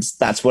 and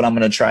that's what I'm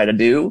going to try to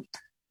do.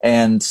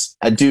 And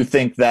I do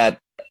think that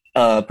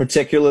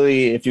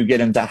particularly if you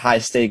get into high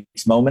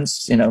stakes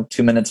moments,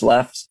 2 minutes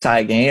left,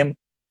 tie game,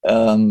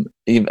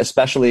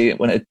 especially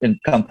when it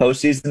comes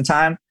postseason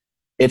time,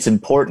 it's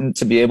important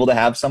to be able to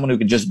have someone who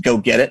can just go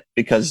get it,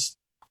 because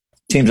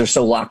teams are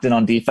so locked in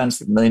on defense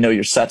and they know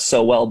you're set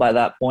so well by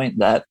that point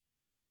that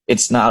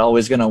it's not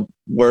always going to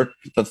work.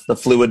 The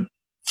fluid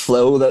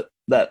flow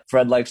that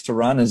Fred likes to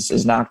run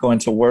is not going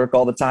to work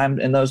all the time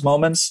in those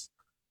moments.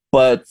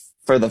 But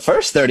for the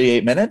first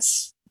 38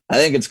 minutes, I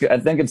think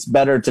it's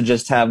better to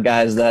just have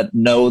guys that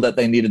know that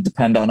they need to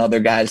depend on other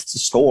guys to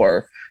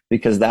score,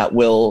 because that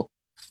will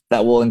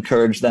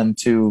encourage them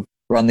to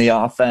run the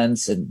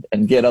offense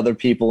and get other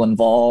people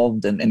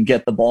involved and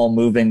get the ball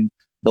moving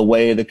the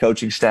way the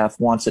coaching staff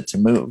wants it to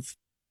move.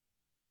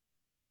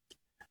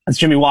 That's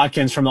Jimmy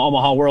Watkins from the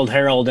Omaha World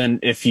Herald. And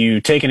if you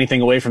take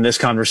anything away from this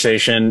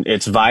conversation,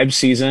 it's vibe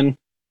season.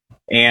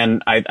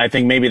 And I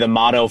think maybe the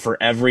motto for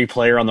every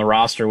player on the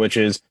roster, which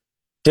is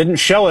didn't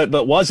show it,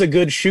 but was a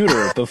good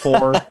shooter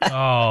before they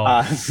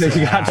got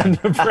to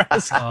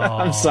Nebraska.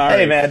 I'm sorry.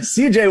 Hey, man,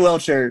 CJ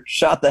Wilcher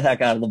shot the heck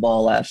out of the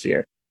ball last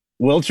year.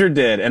 Wilcher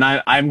did, and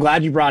I'm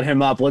glad you brought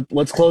him up.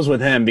 Let's close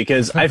with him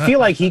because I feel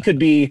like he could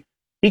be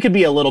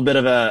a little bit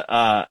of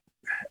a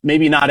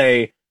maybe not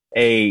a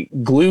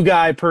glue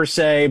guy per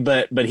se,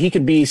 but he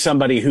could be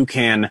somebody who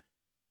can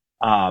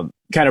kind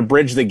of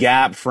bridge the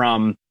gap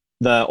from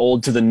the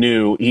old to the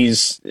new.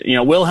 He's,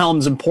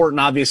 Wilhelm's important,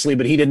 obviously,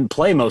 but he didn't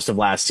play most of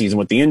last season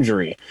with the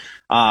injury.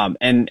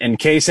 And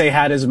Casey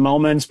had his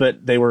moments,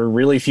 but they were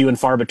really few and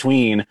far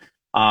between.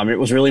 It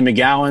was really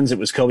McGowan's, it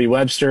was Kobe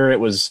Webster, it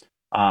was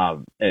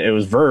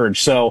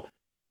Verge. So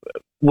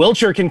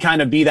Wilcher can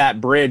kind of be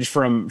that bridge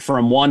from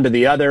one to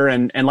the other.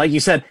 And like you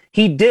said,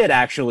 he did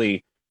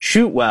actually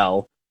shoot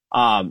well,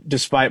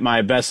 despite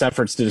my best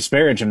efforts to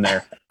disparage him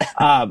there.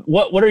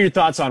 What are your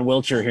thoughts on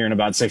Wilcher here in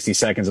about 60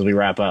 seconds as we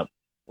wrap up?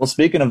 Well,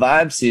 speaking of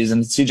vibe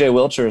season, CJ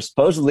Wilcher is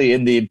supposedly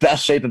in the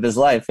best shape of his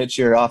life. Hit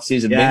your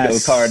off-season bingo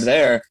card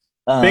there.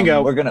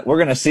 Bingo. We're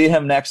gonna see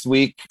him next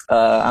week.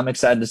 I'm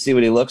excited to see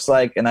what he looks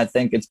like, and I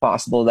think it's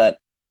possible that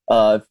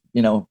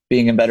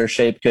being in better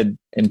shape could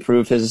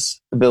improve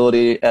his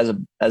ability as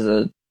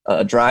a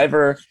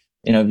driver.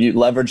 If you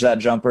leverage that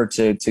jumper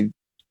to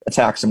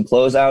attack some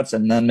closeouts,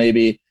 and then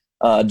maybe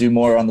do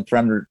more on the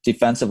perimeter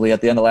defensively.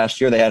 At the end of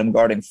last year, they had him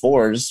guarding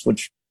fours,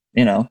 which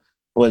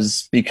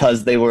was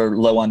because they were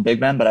low on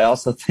big men. But I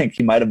also think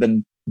he might have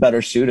been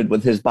better suited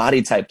with his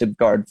body type to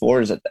guard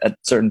fours at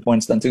certain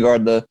points than to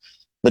guard the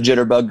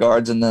jitterbug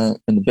guards in the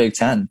Big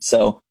Ten.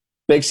 So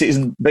big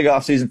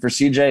off season for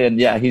CJ, and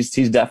yeah, he's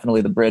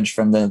definitely the bridge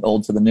from the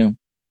old to the new.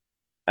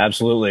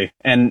 Absolutely,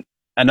 and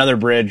another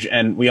bridge.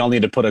 And we all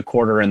need to put a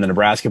quarter in the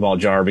Nebraska ball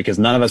jar because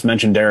none of us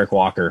mentioned Derek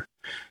Walker.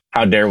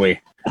 How dare we?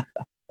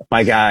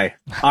 My guy.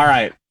 All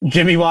right,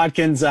 Jimmy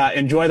Watkins.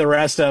 Enjoy the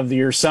rest of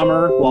your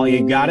summer while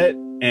you got it,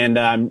 and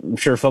I'm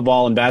sure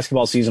football and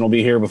basketball season will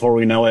be here before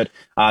we know it.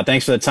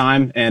 Thanks for the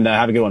time, and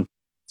have a good one.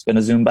 It's been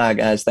a Zoom bye,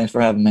 guys. Thanks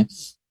for having me.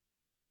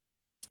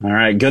 All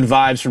right, good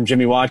vibes from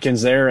Jimmy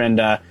Watkins there, and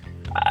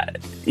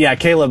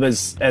Caleb,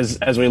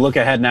 as we look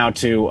ahead now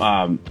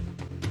to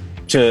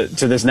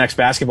this next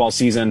basketball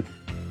season,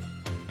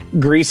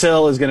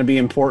 Greasel is going to be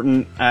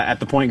important at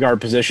the point guard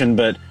position,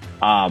 but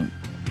I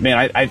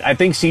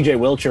think CJ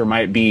Wilcher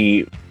might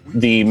be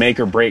the make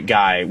or break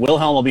guy.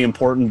 Wilhelm will be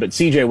important, but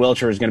CJ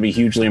Wilcher is going to be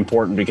hugely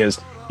important because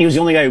he was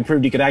the only guy who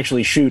proved he could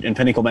actually shoot in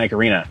Pinnacle Bank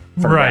Arena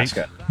for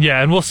Nebraska.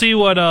 Yeah, and we'll see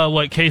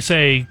what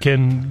Casey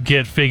can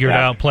get figured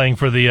out playing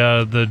for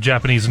the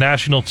Japanese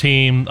national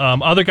team.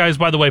 Other guys,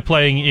 by the way,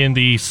 playing in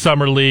the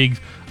summer league.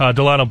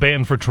 Delano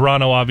Banton for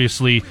Toronto,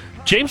 obviously.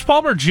 James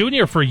Palmer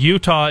Jr. for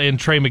Utah and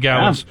Trey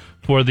McGowan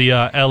for the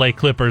LA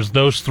Clippers.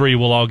 Those three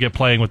will all get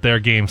playing with their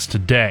games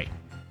today.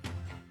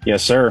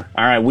 Yes, sir.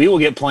 All right, we will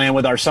get playing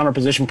with our summer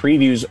position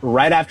previews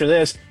right after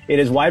this. It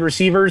is wide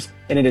receivers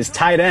and it is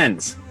tight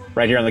ends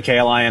right here on the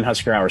KLIN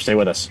Husker Hour. Stay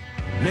with us.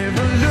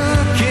 Never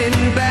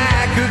looking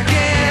back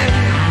again.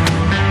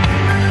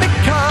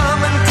 They're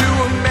coming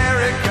to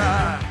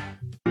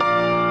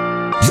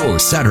America. Your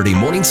Saturday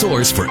morning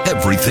source for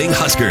everything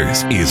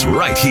Huskers is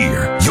right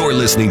here. You're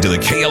listening to the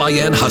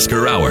KLIN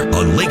Husker Hour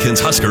on Lincoln's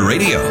Husker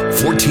Radio,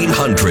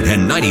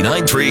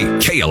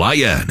 1499.3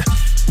 KLIN.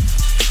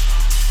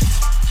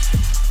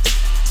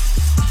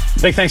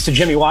 Big thanks to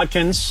Jimmy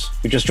Watkins,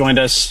 who just joined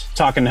us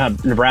talking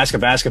Nebraska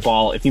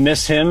basketball. If you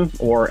missed him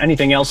or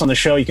anything else on the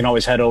show, you can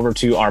always head over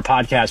to our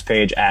podcast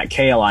page at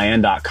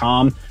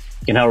KLIN.com.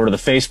 You can head over to the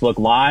Facebook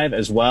Live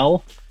as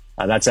well.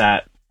 That's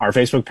at our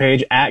Facebook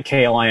page at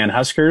KLIN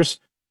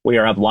Huskers. We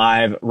are up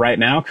live right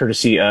now,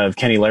 courtesy of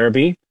Kenny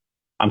Larrabee.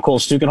 I'm Cole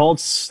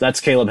Stukenholtz. That's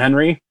Caleb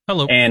Henry.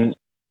 Hello. And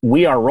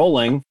we are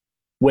rolling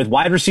with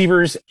wide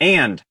receivers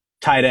and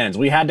tight ends.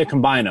 We had to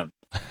combine them.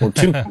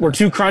 We're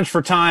too crunched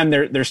for time.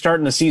 They're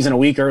starting the season a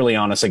week early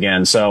on us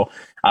again, so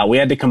we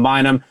had to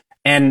combine them.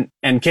 And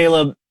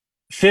Caleb,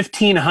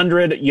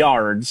 1,500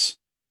 yards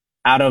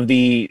out of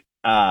the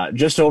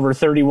just over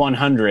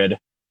 3,100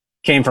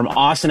 came from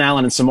Austin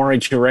Allen and Samori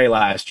Toure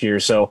last year.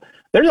 So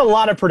there's a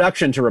lot of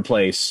production to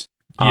replace,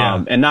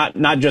 and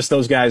not just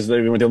those guys.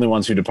 They were the only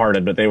ones who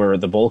departed, but they were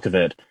the bulk of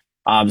it.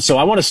 So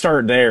I want to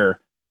start there.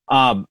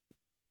 None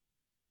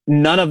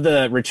of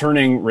the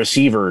returning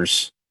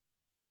receivers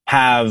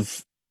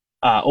have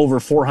over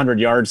 400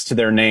 yards to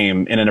their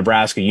name in a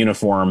Nebraska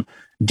uniform.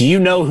 Do you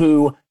know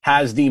who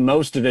has the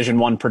most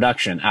Division I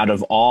production out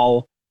of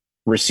all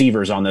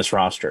receivers on this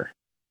roster?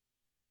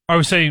 Are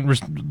we saying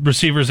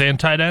receivers and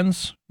tight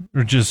ends?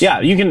 Or just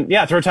you can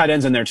throw tight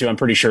ends in there too. I'm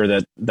pretty sure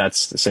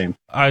that's the same.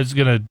 I was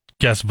going to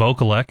guess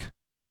Vokalek.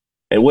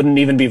 It wouldn't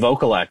even be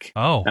Vokalek.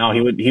 Oh. No,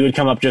 he would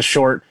come up just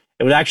short.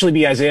 It would actually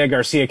be Isaiah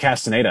Garcia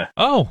Castaneda.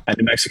 Oh. At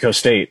New Mexico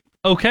State.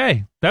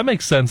 Okay. That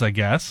makes sense, I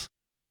guess.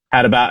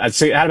 Had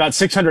about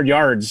 600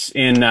 yards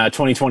in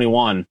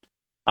 2021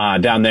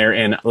 down there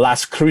in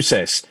Las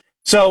Cruces.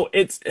 So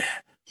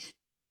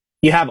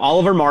you have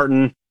Oliver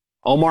Martin,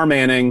 Omar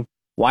Manning,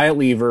 Wyatt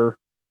Lever,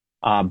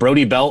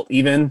 Brody Belt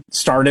even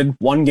started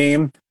one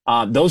game.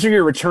 Those are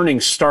your returning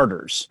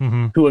starters.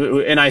 Mm-hmm.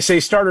 Who, and I say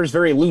starters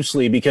very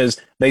loosely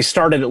because they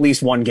started at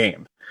least one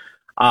game.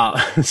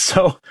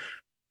 So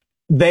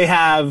they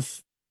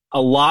have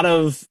a lot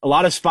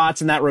of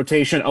spots in that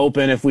rotation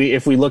open. If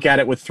we look at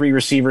it with 3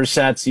 receiver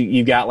sets,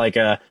 you've got like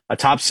a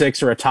top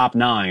 6 or a top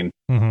 9.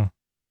 Mm-hmm.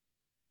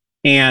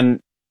 And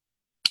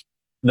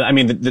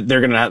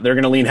they're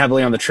gonna lean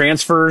heavily on the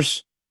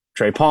transfers.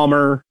 Trey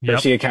Palmer,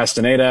 Garcia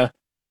Castaneda,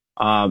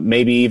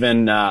 maybe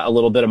even a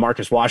little bit of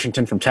Marcus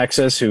Washington from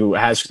Texas, who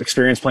has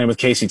experience playing with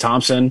Casey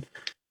Thompson.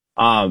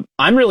 I'm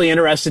really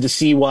interested to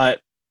see what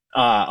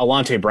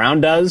Alante Brown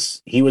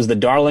does. He was the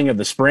darling of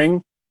the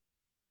spring.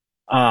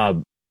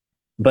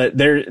 But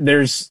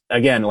there's,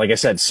 again, like I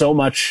said, so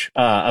much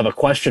of a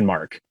question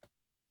mark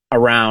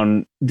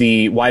around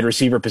the wide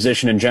receiver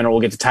position in general.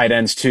 We'll get to tight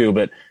ends too,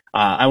 but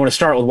I want to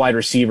start with wide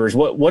receivers.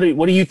 What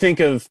do you think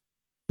of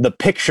the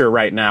picture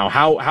right now?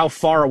 How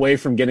far away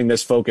from getting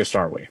this focused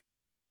are we?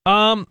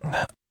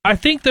 I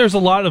think there's a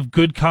lot of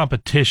good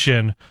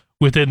competition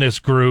within this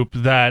group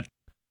that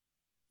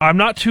I'm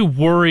not too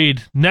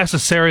worried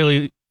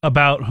necessarily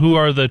about who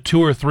are the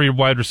 2 or 3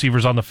 wide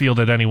receivers on the field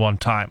at any one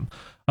time.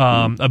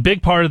 A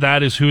big part of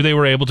that is who they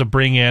were able to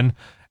bring in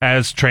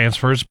as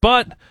transfers,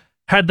 but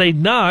had they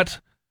not,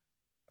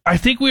 I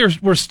think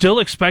we're still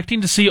expecting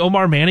to see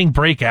Omar Manning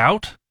break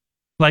out.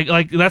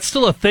 Like that's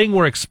still a thing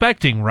we're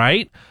expecting,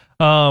 right?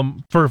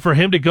 For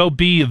him to go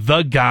be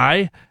the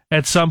guy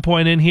at some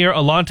point in here,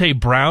 Alante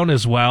Brown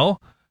as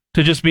well,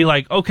 to just be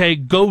like, okay,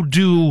 go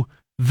do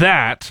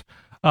that.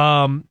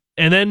 And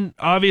then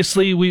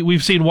obviously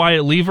we've seen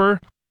Wyatt Lever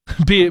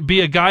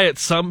be a guy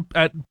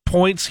at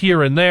points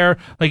here and there,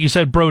 like you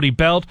said, Brody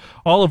Belt,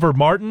 Oliver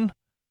Martin,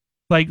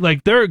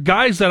 like there are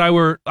guys that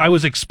I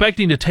was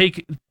expecting to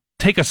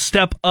take a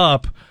step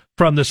up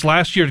from this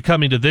last year to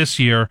coming to this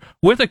year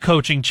with a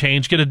coaching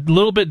change, get a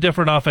little bit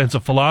different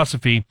offensive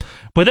philosophy.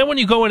 But then when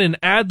you go in and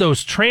add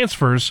those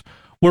transfers,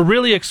 we're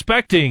really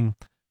expecting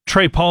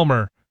Trey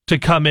Palmer to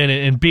come in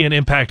and be an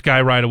impact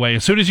guy right away.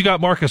 As soon as you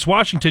got Marcus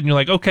Washington, you're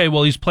like, okay,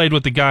 well, he's played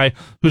with the guy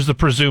who's the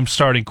presumed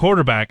starting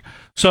quarterback.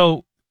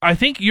 So I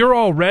think you're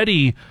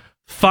already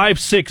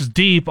 5-6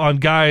 deep on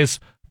guys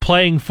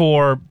playing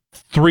for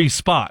 3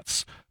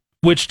 spots,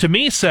 which to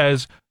me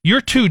says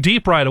you're too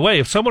deep right away.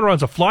 If someone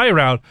runs a fly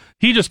around,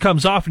 he just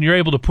comes off and you're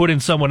able to put in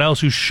someone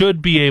else who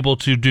should be able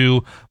to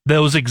do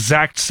those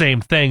exact same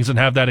things and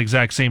have that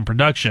exact same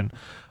production.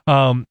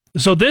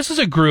 So this is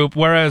a group,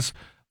 whereas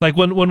like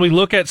when we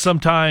look at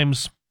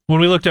sometimes,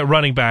 when we looked at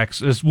running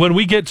backs, is when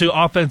we get to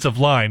offensive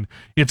line,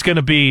 it's going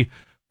to be,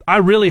 I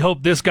really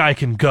hope this guy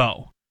can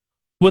go.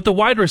 With the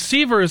wide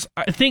receivers,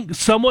 I think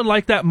someone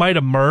like that might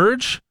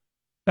emerge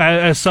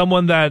as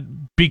someone that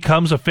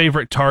becomes a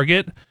favorite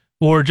target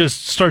or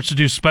just starts to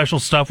do special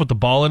stuff with the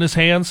ball in his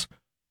hands.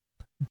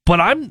 But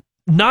I'm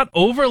not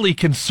overly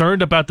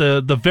concerned about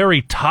the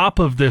very top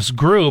of this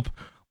group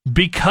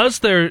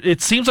because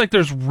it seems like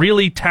there's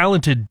really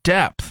talented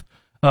depth.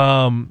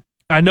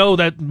 I know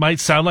that might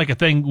sound like a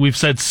thing we've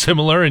said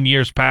similar in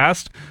years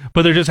past,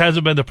 but there just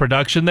hasn't been the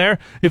production there.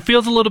 It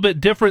feels a little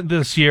bit different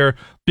this year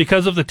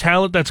because of the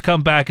talent that's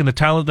come back and the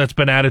talent that's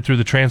been added through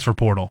the transfer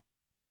portal.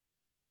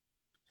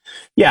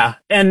 Yeah,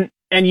 and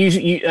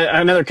you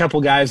another couple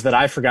guys that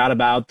I forgot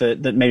about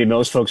that maybe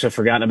most folks have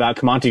forgotten about,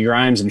 Camonte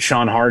Grimes and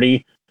Sean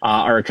Hardy,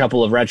 are a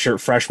couple of redshirt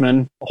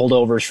freshmen,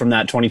 holdovers from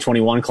that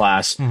 2021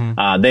 class.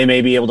 Mm-hmm. They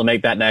may be able to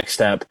make that next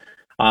step.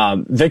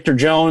 Victor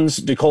Jones,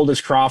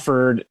 DeColdest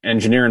Crawford,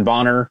 and Janiran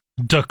Bonner.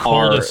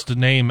 DeColdest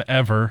name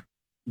ever.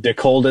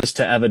 DeColdest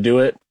to ever do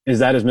it. Is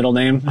that his middle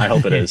name? I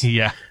hope it is.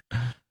 Yeah.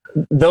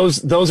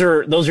 Those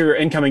are your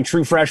incoming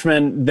true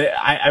freshmen.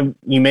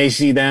 You may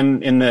see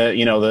them in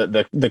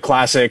the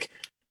classic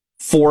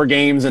 4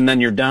 games and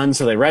then you're done.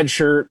 So they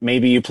redshirt.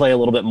 Maybe you play a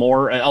little bit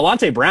more.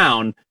 Alante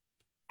Brown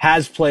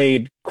has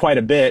played quite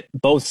a bit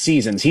both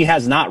seasons. He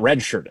has not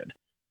redshirted.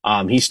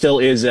 He still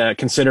is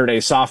considered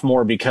a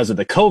sophomore because of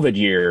the COVID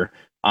year,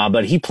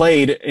 but he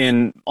played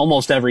in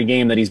almost every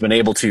game that he's been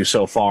able to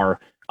so far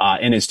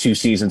in his 2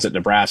 seasons at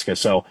Nebraska.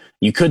 So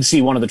you could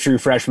see one of the true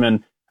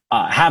freshmen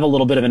have a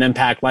little bit of an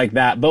impact like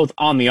that, both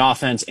on the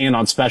offense and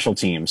on special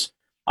teams.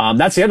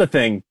 That's the other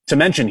thing to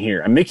mention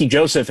here. And Mickey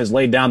Joseph has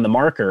laid down the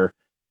marker.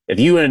 If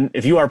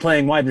you are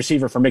playing wide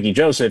receiver for Mickey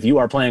Joseph, you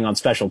are playing on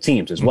special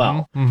teams as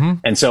well. Mm-hmm.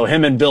 And so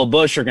him and Bill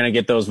Bush are going to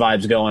get those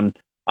vibes going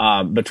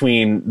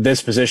between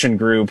this position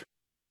group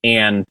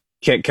and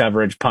kick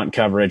coverage, punt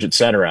coverage,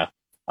 etc.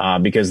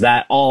 Because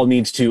that all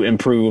needs to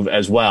improve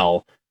as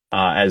well,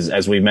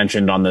 as we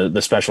mentioned on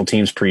the special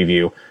teams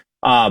preview.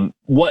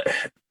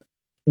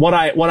 What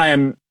I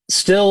am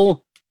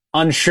still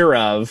unsure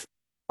of,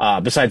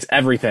 besides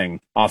everything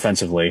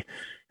offensively,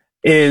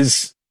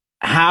 is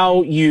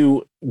how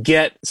you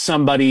get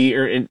somebody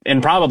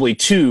and probably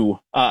 2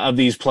 of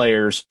these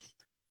players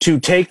to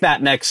take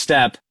that next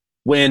step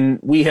when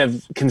we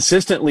have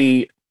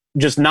consistently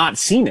just not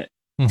seen it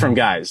from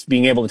guys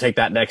being able to take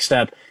that next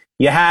step.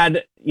 You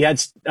had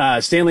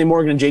Stanley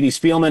Morgan and J.D.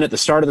 Spielman at the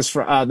start of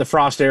the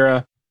Frost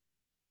era.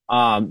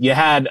 You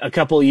had a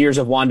couple of years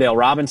of Wan'Dale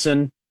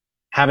Robinson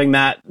having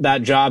that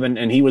job,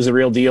 and he was a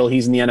real deal.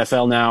 He's in the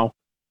NFL now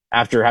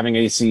after having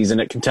a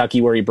season at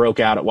Kentucky where he broke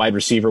out at wide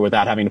receiver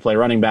without having to play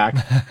running back.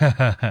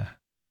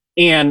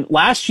 And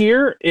last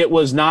year, it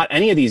was not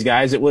any of these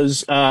guys. It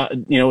was,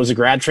 it was a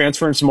grad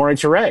transfer in Samori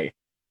Toure.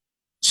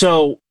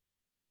 So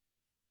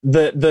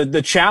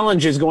the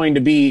challenge is going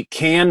to be,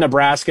 can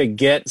Nebraska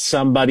get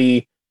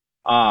somebody,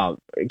 can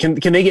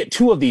they get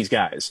two of these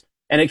guys?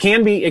 And it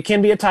can be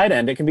a tight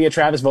end. It can be a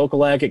Travis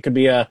Vokalek. It could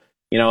be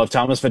if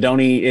Thomas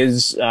Fidone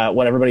is,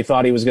 what everybody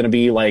thought he was going to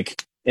be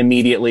like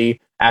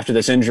immediately after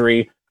this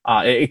injury.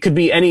 It could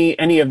be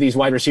any of these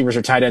wide receivers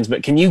or tight ends,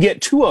 but can you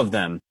get two of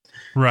them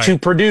to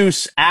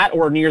produce at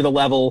or near the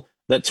level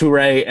that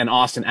Toure and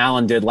Austin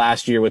Allen did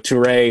last year, with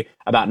Toure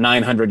about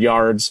 900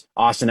 yards,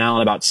 Austin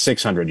Allen about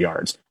 600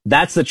 yards?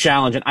 That's the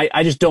challenge. And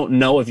I just don't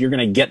know if you're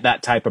going to get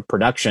that type of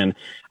production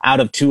out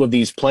of two of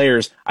these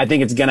players. I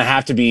think it's going to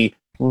have to be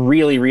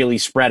really, really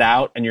spread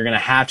out, and you're going to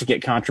have to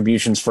get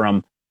contributions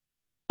from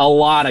a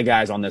lot of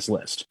guys on this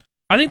list.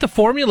 I think the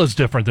formula is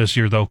different this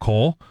year, though,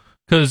 Cole,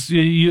 because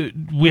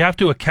we have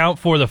to account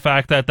for the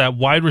fact that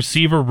wide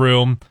receiver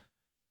room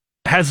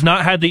has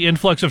not had the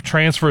influx of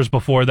transfers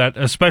before that,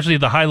 especially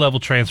the high-level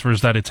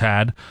transfers that it's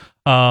had.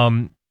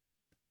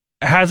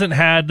 Hasn't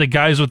had the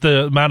guys with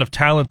the amount of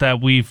talent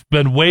that we've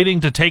been waiting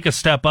to take a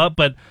step up,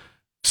 but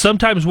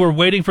sometimes we're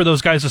waiting for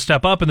those guys to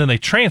step up and then they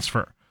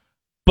transfer.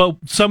 But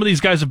some of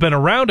these guys have been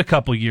around a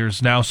couple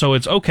years now, so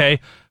it's okay.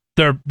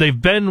 They've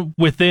been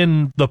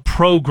within the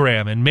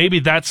program, and maybe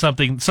that's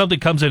something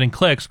comes in and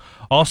clicks.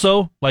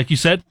 Also, like you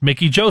said,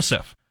 Mickey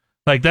Joseph.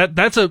 Like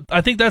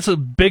I think that's a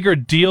bigger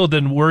deal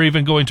than we're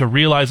even going to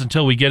realize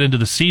until we get into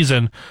the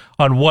season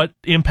on what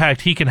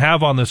impact he can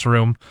have on this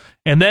room.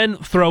 And then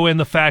throw in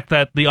the fact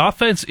that the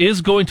offense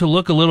is going to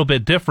look a little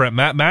bit different.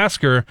 Matt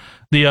Masker,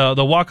 the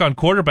walk-on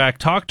quarterback,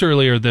 talked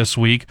earlier this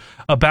week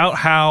about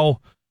how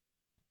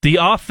the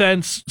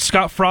offense,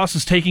 Scott Frost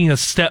is taking a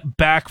step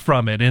back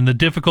from it and the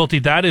difficulty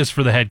that is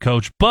for the head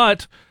coach.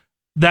 But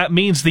that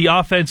means the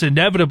offense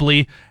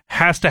inevitably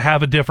has to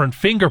have a different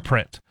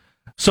fingerprint.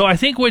 So I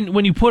think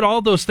when you put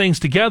all those things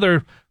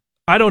together,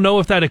 I don't know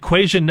if that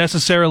equation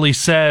necessarily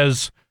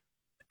says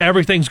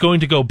everything's going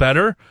to go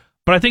better,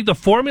 but I think the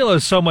formula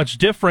is so much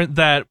different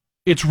that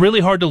it's really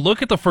hard to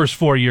look at the first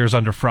 4 years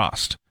under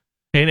Frost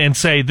and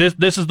say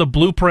this is the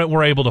blueprint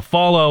we're able to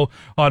follow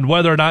on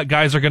whether or not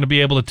guys are going to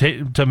be able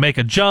to make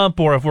a jump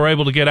or if we're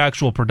able to get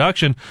actual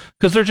production,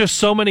 because there's just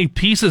so many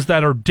pieces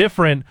that are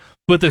different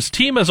with this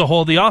team as a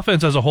whole, the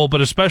offense as a whole,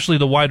 but especially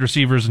the wide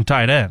receivers and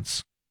tight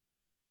ends.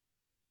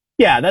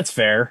 Yeah, that's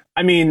fair.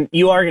 I mean,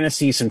 you are going to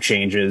see some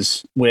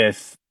changes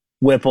with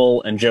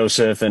Whipple and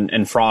Joseph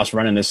and Frost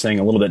running this thing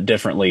a little bit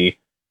differently,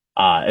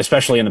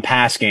 especially in the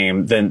pass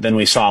game than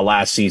we saw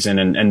last season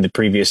and the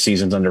previous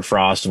seasons under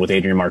Frost with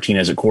Adrian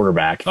Martinez at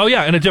quarterback. Oh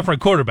yeah, and a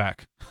different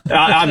quarterback.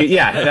 I mean,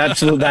 yeah,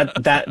 absolutely.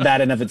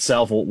 That in of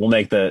itself will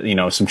make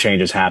some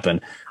changes happen.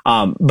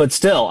 But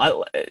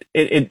still,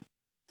 it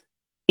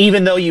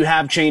even though you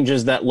have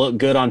changes that look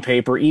good on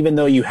paper, even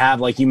though you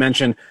have, like you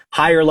mentioned,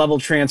 higher level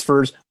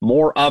transfers,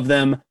 more of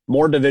them,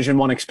 more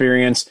Division I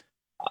experience,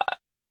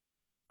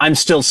 I'm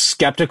still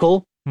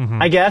skeptical,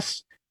 I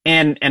guess.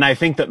 And I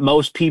think that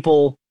most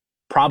people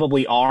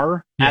probably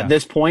are at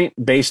this point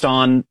based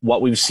on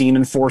what we've seen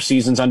in 4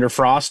 seasons under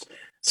Frost.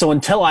 So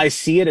until I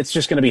see it, it's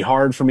just going to be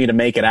hard for me to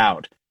make it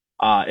out.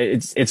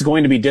 It's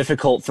going to be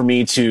difficult for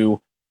me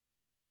to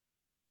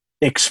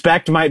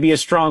expect, might be a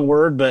strong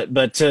word,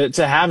 but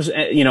to have,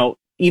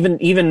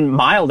 even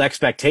mild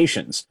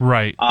expectations,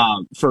 right?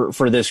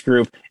 For this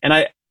group. And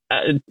I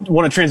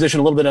want to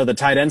transition a little bit of the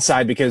tight end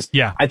side, because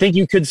I think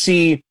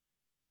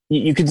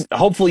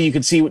hopefully you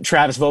could see what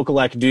Travis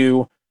Vokalek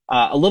do,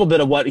 a little bit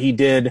of what he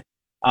did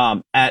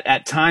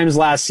at times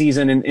last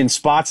season, in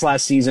spots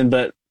last season,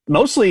 but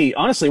mostly,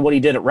 honestly, what he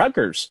did at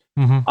Rutgers.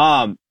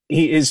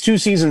 His 2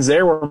 seasons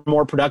there were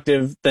more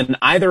productive than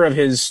either of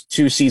his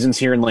 2 seasons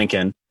here in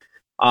Lincoln.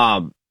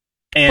 But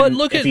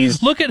look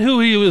at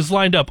who he was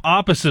lined up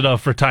opposite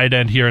of for tight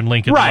end here in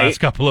Lincoln the last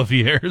couple of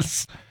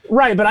years.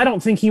 Right, but I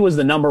don't think he was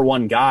the number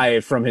one guy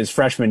from his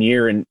freshman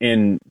year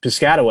in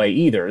Piscataway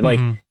either. Like,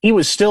 he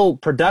was still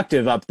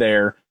productive up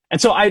there.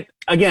 And so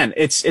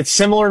it's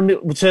similar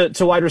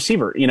to wide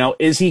receiver.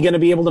 Is he going to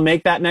be able to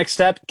make that next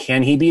step?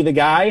 Can he be the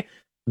guy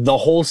the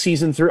whole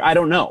season through? I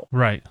don't know.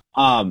 Right.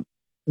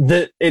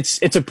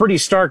 It's a pretty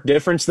stark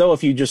difference, though,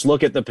 if you just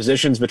look at the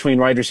positions between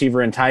wide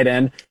receiver and tight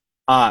end.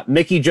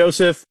 Mickey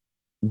Joseph,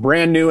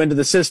 brand new into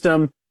the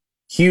system,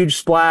 huge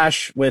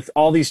splash with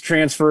all these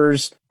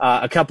transfers,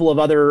 a couple of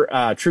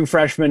other true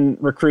freshman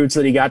recruits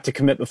that he got to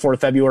commit before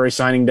February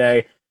signing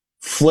day,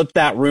 flipped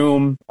that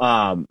room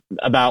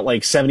about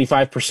like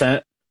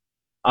 75%.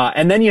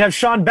 And then you have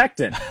Sean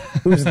Becton,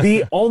 who's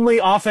the only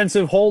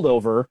offensive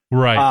holdover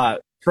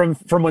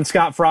from when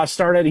Scott Frost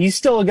started. He's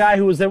still a guy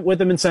who was with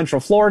him in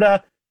Central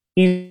Florida.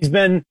 He's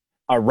been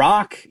a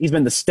rock. He's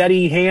been the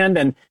steady hand,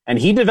 and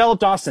he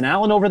developed Austin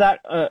Allen over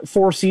that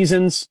 4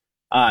 seasons.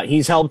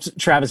 He's helped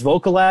Travis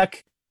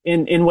Vokalek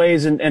in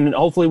ways, and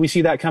hopefully we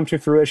see that come to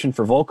fruition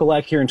for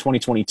Vokalek here in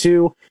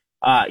 2022.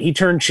 He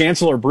turned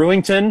Chancellor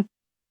Brewington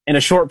in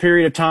a short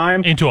period of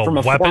time into a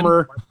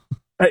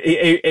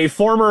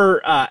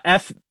former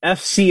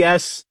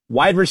FCS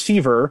wide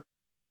receiver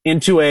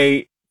into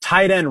a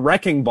tight end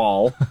wrecking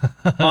ball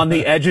on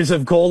the edges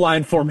of goal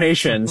line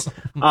formations.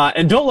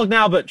 And don't look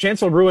now, but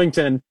Chancellor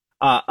Brewington,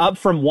 up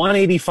from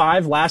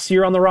 185 last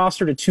year on the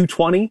roster to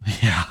 220.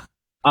 Yeah.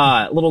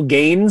 Little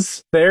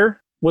gains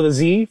there with a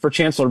Z for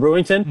Chancellor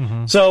Brewington.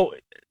 Mm-hmm. So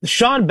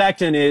Sean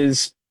Beckton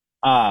is,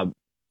 I'm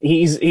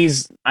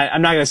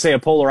not going to say a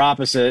polar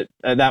opposite.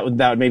 That would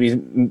maybe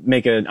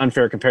make an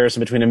unfair comparison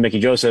between him and Mickey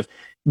Joseph,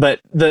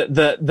 but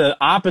the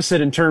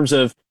opposite in terms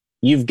of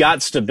you've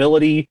got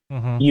stability,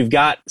 you've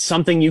got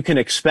something you can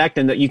expect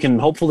and that you can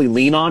hopefully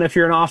lean on if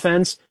you're an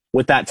offense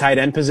with that tight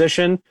end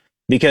position,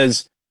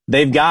 because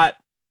they've got,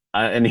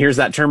 and here's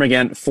that term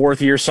again,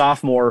 fourth-year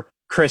sophomore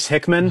Chris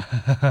Hickman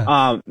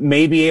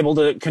may be able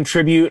to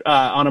contribute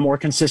on a more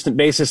consistent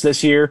basis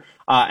this year,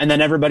 and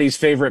then everybody's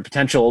favorite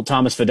potential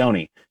Thomas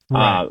Fidone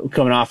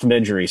coming off from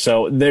injury.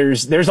 So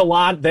there's a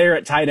lot there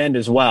at tight end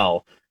as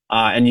well,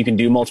 and you can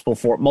do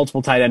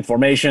multiple tight end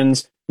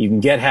formations. You can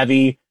get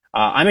heavy.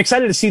 I'm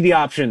excited to see the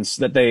options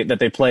that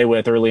they play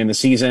with early in the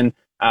season,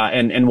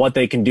 and what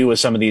they can do with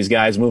some of these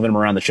guys, moving them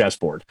around the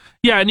chessboard.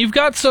 Yeah, and you've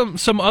got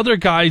some other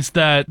guys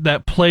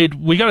that played.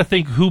 We got to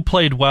think who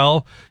played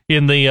well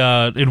in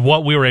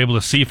what we were able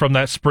to see from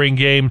that spring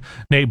game.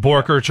 Nate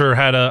Borkercher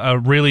had a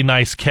really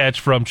nice catch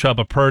from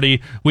Chubba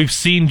Purdy. We've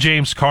seen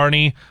James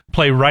Carney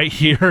play right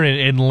here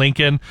in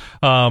Lincoln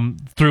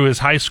through his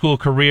high school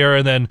career,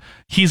 and then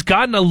he's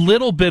gotten a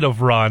little bit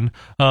of run,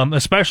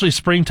 especially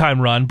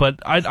springtime run. But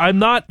I'm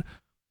not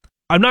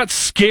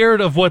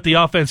scared of what the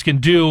offense can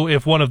do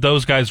if one of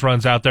those guys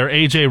runs out there.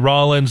 AJ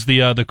Rollins,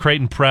 the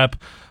Creighton Prep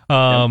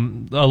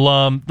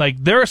alum,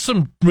 like there are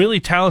some really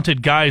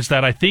talented guys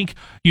that I think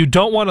you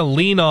don't want to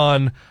lean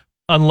on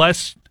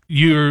unless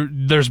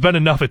there's been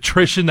enough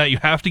attrition that you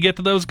have to get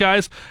to those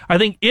guys. I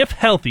think if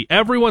healthy,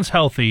 everyone's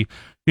healthy,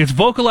 it's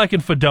Vokalek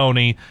and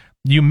Fidone.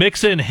 You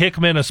mix in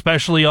Hickman,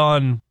 especially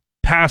on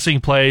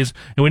passing plays,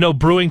 and we know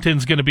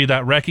Brewington's going to be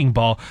that wrecking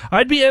ball.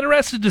 I'd be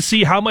interested to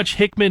see how much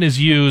Hickman is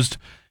used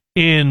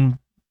in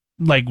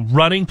like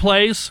running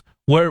plays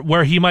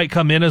where he might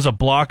come in as a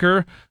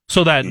blocker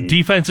so that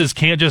defenses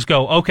can't just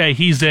go, okay,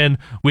 he's in,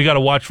 we got to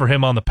watch for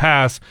him on the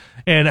pass,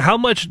 and how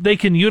much they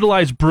can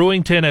utilize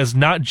Brewington as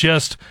not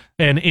just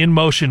an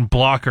in-motion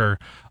blocker,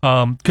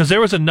 because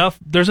there's enough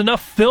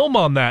film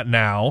on that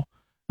now,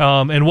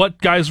 and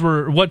what teams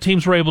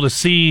were able to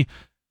see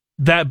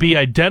that be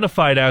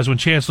identified as when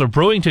Chancellor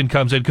Brewington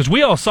comes in, because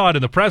we all saw it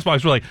in the press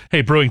box. We're like,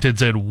 hey,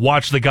 Brewington's in,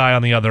 watch the guy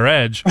on the other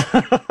edge.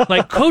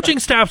 Like, coaching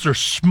staffs are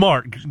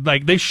smart.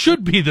 Like, they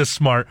should be this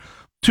smart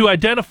to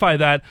identify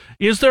that.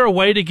 Is there a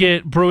way to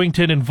get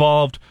Brewington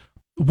involved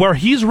where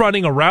he's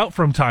running a route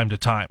from time to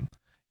time?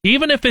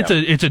 Even if it's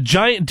a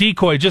giant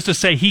decoy, just to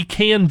say he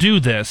can do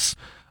this,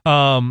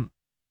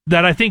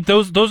 that I think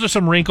those are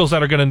some wrinkles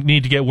that are going to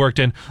need to get worked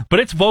in. But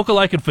it's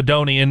Vokalek and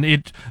Fidone, and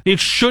it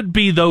should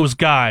be those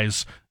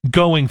guys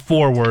going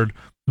forward.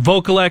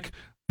 Vokalek,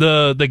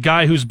 the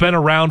guy who's been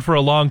around for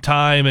a long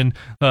time, and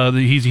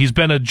he's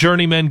been a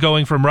journeyman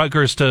going from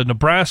Rutgers to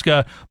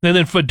Nebraska, and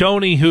then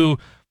Fidone, who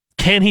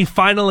can he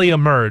finally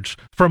emerge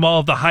from all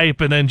of the hype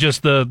and then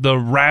just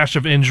the rash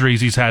of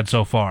injuries he's had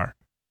so far?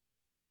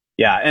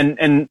 Yeah,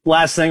 and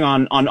last thing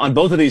on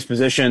both of these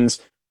positions,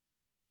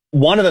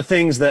 one of the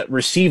things that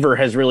receiver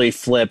has really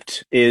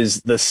flipped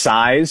is the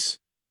size.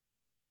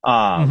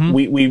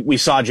 We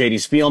saw J.D.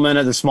 Spielman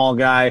as a small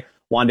guy,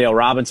 Wan'Dale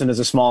Robinson as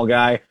a small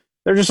guy.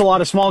 There's just a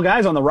lot of small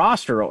guys on the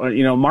roster.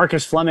 You know,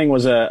 Marcus Fleming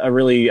was a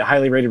really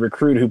highly rated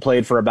recruit who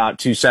played for about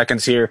 2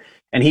 seconds here,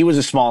 and he was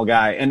a small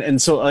guy.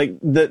 And so like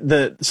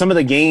some of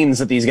the gains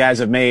that these guys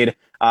have made,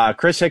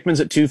 Chris Hickman's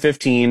at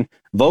 215,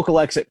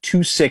 Vokalek's at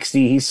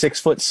 260, he's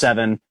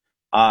 6'7",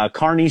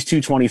 Carney's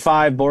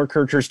 225,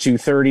 Borkercher's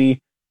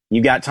 230.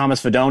 You got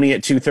Thomas Fidone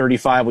at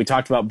 235. We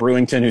talked about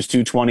Brewington, who's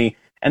 220.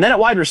 And then at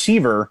wide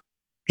receiver,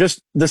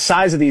 just the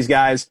size of these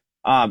guys,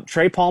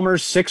 Trey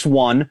Palmer's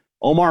 6'1",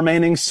 Omar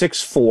Manning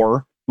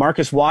 6'4",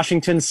 Marcus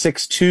Washington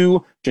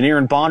 6'2",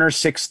 Janiran Bonner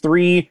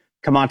 6'3",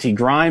 Kamonte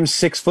Grimes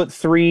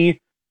 6'3",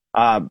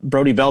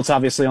 Brody Belt's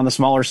obviously on the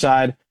smaller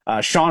side.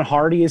 Sean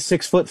Hardy is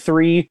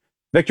 6'3",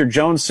 Victor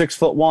Jones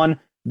 6'1".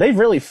 They've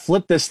really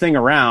flipped this thing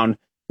around.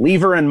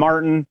 Lever and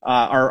Martin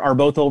are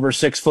both over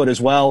 6 foot as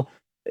well.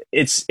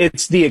 It's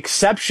the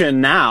exception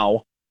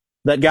now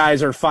that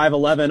guys are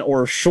 5'11"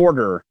 or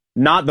shorter,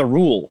 not the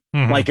rule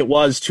like it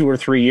was 2 or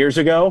 3 years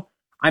ago.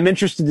 I'm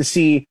interested to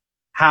see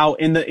how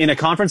in a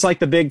conference like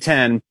the Big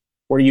Ten,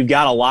 where you've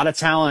got a lot of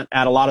talent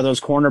at a lot of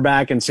those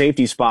cornerback and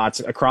safety spots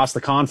across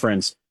the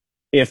conference,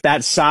 if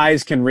that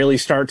size can really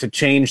start to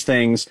change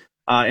things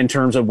in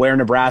terms of where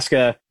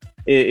Nebraska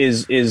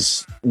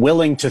is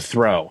willing to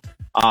throw.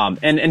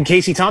 And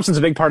Casey Thompson's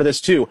a big part of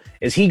this too.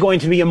 Is he going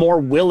to be a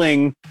more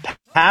willing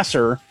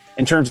passer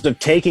in terms of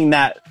taking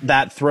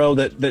that throw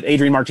that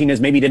Adrian Martinez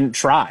maybe didn't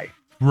try?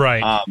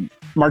 Right.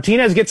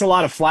 Martinez gets a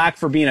lot of flack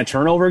for being a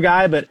turnover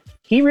guy, but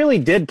he really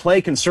did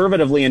play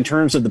conservatively in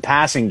terms of the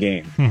passing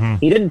game.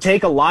 He didn't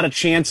take a lot of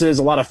chances,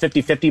 a lot of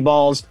 50-50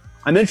 balls.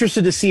 I'm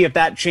interested to see if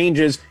that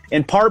changes,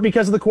 in part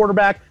because of the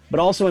quarterback, but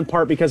also in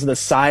part because of the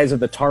size of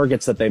the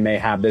targets that they may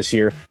have this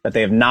year that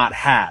they have not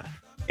had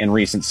in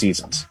recent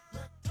seasons.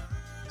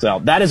 So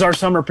that is our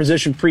summer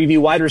position preview.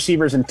 Wide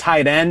receivers and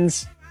tight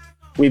ends.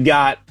 We've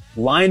got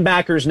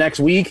linebackers next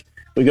week.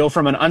 We go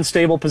from an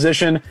unstable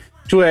position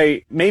to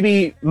a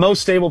maybe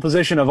most stable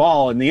position of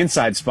all in the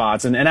inside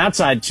spots and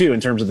outside too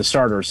in terms of the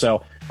starters.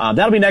 So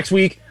that'll be next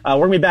week. We're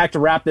going to be back to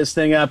wrap this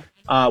thing up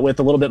with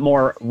a little bit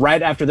more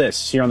right after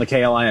this here on the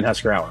KLIN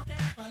Husker Hour.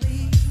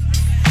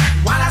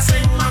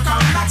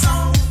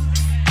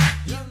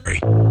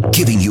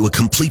 Giving you a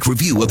complete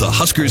review of the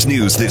Huskers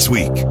news this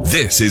week.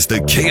 This is the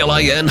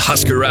KLIN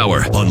Husker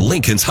Hour on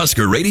Lincoln's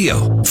Husker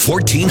Radio,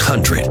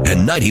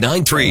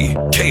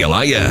 1499.3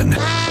 KLIN.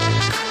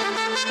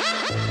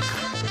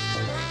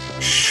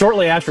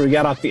 Shortly after we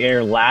got off the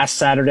air last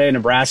Saturday,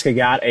 Nebraska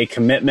got a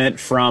commitment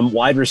from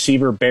wide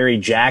receiver Barry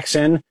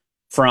Jackson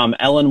from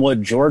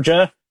Ellenwood,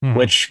 Georgia,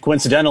 which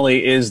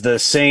coincidentally is the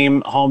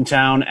same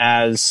hometown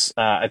as,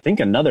 I think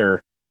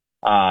another,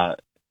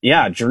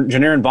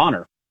 Janirin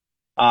Bonner.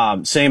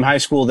 Same high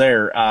school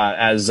there,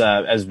 as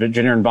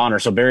Janirin Bonner.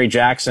 So Barry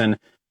Jackson,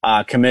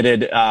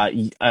 committed,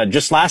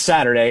 just last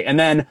Saturday. And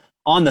then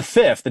on the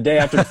 5th, the day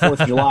after the 4th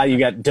of July, you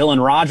got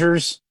Dylan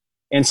Rogers,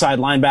 inside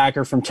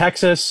linebacker from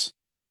Texas.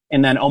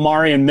 And then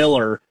Omarion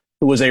Miller,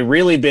 who was a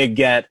really big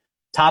get,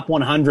 top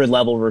 100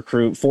 level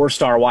recruit,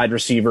 4-star wide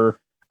receiver,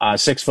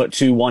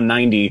 6'2",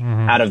 190,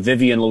 out of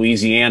Vivian,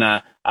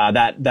 Louisiana.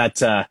 That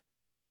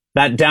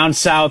down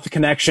south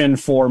connection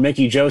for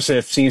Mickey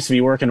Joseph seems to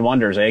be working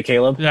wonders, eh,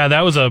 Caleb? Yeah,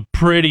 that was a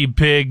pretty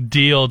big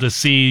deal to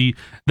see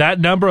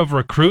that number of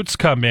recruits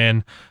come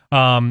in.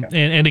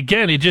 And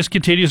again, it just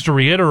continues to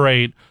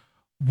reiterate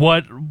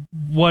what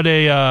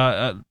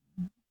a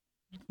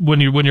when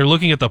you're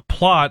looking at the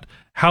plot,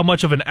 how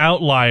much of an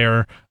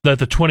outlier that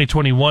the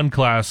 2021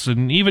 class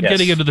and even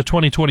getting into the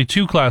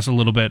 2022 class a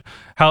little bit,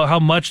 how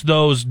much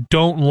those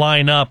don't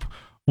line up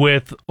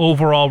with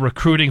overall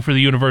recruiting for the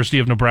University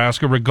of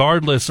Nebraska,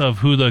 regardless of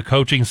who the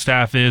coaching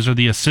staff is or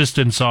the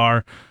assistants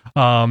are.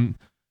 And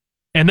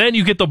then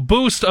you get the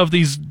boost of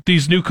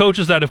these new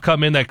coaches that have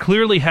come in that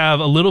clearly have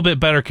a little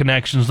bit better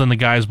connections than the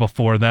guys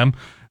before them,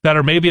 that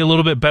are maybe a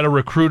little bit better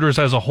recruiters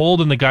as a whole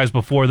than the guys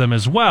before them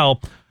as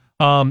well.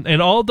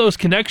 And all of those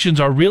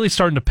connections are really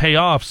starting to pay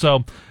off.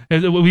 So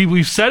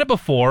we've said it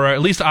before, or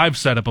at least I've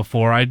said it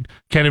before. I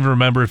can't even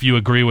remember if you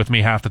agree with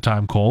me half the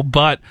time, Cole,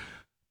 but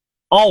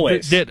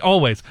always.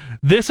 Always.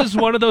 This is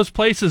one of those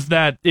places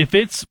that if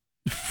it's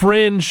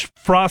fringe,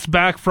 frost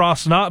back,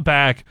 frost not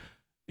back,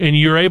 and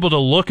you're able to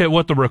look at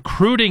what the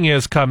recruiting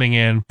is coming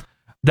in,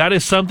 that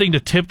is something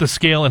to tip the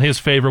scale in his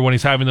favor when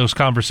he's having those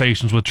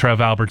conversations with Trev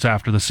Alberts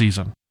after the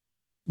season.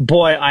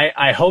 Boy,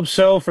 I hope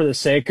so for the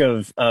sake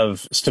of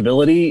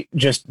stability,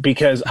 just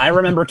because I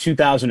remember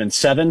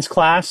 2007's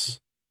class,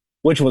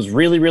 which was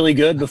really, really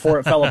good before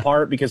it fell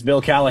apart because Bill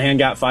Callahan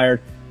got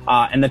fired,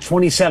 and the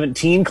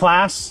 2017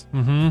 class,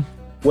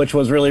 which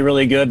was really,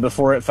 really good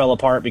before it fell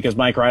apart because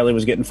Mike Riley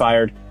was getting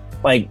fired.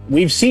 Like,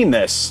 we've seen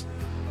this,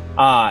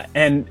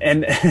 and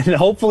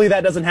hopefully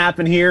that doesn't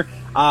happen here,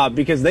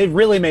 because they've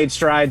really made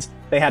strides.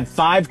 They had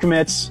 5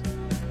 commits,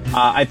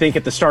 I think,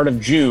 at the start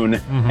of June,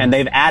 and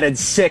they've added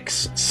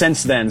 6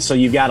 since then. So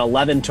you've got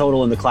 11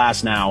 total in the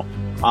class now.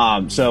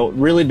 So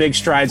really big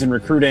strides in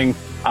recruiting,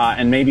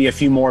 and maybe a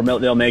few more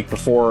they'll make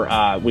before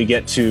we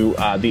get to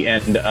the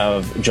end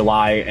of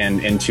July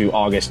and into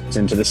August,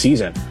 into the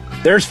season.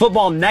 There's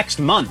football next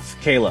month,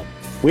 Caleb.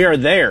 We are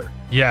there.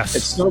 Yes.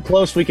 It's so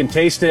close we can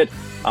taste it.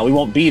 We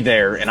won't be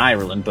there in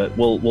Ireland, but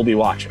we'll be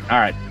watching. All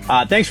right.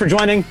 Thanks for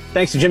joining.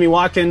 Thanks to Jimmy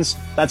Watkins.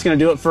 That's going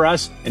to do it for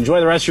us. Enjoy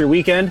the rest of your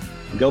weekend.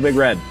 Go Big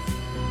Red.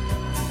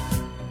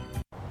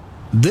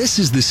 This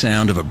is the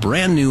sound of a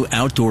brand new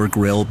outdoor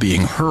grill being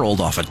hurled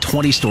off a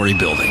 20-story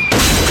building.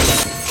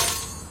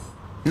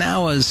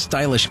 Now a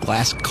stylish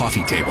glass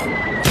coffee table.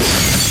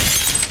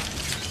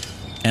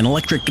 An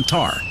electric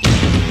guitar.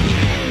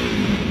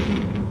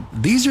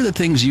 These are the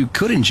things you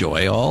could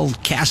enjoy, all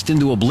cast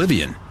into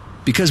oblivion.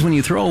 Because when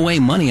you throw away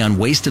money on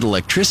wasted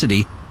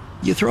electricity,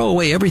 you throw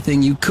away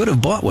everything you could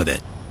have bought with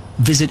it.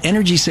 Visit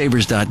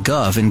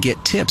EnergySavers.gov and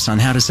get tips on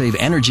how to save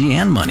energy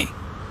and money.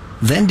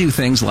 Then do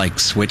things like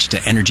switch to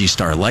Energy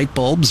Star light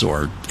bulbs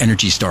or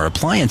Energy Star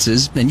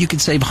appliances, and you could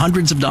save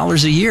hundreds of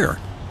dollars a year.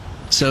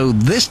 So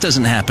this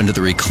doesn't happen to the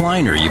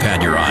recliner you've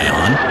had your eye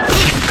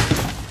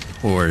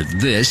on, or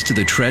this to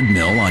the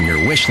treadmill on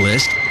your wish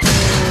list,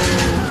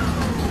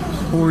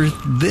 or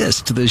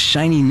this to the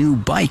shiny new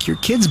bike your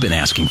kid's been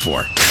asking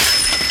for.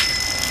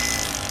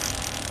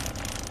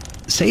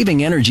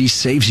 Saving energy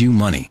saves you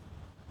money.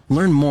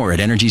 Learn more at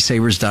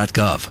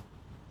EnergySavers.gov.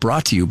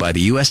 Brought to you by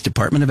the U.S.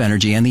 Department of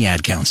Energy and the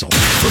Ad Council.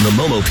 From the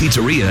Momo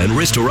Pizzeria and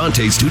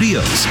Ristorante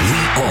Studios, we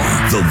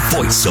are the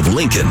voice of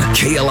Lincoln.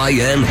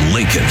 KLIN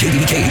Lincoln.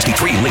 KDDK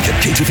HD3 Lincoln.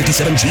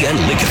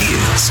 K257GN Lincoln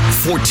is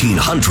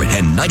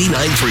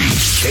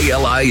 1499.3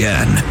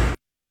 KLIN.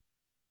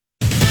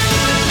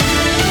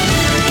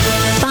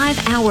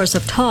 5 hours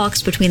of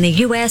talks between the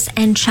U.S.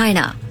 and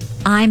China.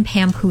 I'm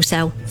Pam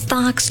Huso,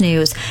 Fox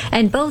News.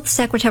 And both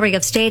Secretary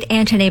of State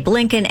Antony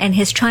Blinken and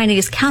his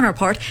Chinese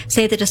counterpart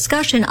say the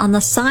discussion on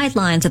the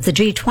sidelines of the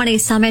G20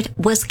 summit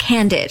was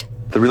candid.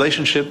 The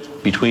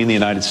relationship between the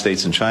United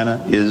States and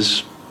China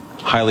is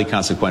highly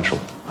consequential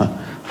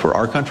for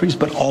our countries,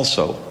 but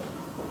also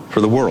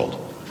for the world.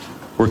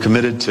 We're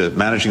committed to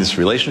managing this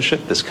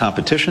relationship, this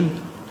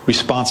competition,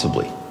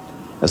 responsibly,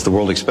 as the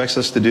world expects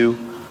us to do,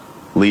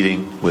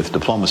 leading with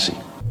diplomacy.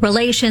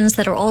 Relations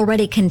that are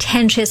already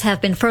contentious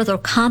have been further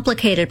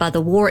complicated by the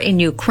war in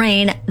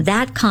Ukraine.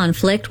 That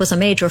conflict was a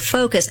major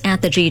focus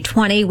at the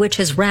G20, which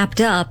has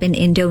wrapped up in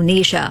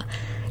Indonesia.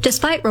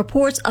 Despite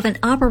reports of an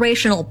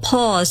operational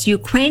pause,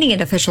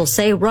 Ukrainian officials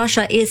say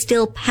Russia is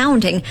still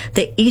pounding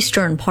the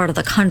eastern part of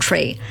the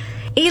country.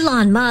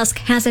 Elon Musk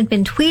hasn't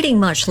been tweeting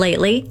much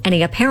lately, and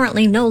he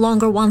apparently no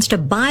longer wants to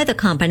buy the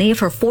company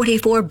for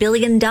 $44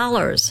 billion.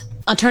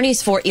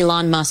 Attorneys for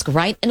Elon Musk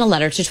write in a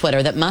letter to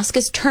Twitter that Musk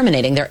is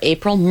terminating their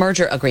April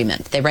merger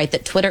agreement. They write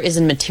that Twitter is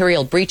in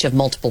material breach of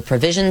multiple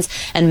provisions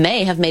and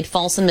may have made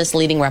false and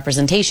misleading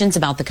representations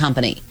about the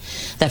company.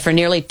 That for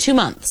nearly 2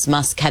 months,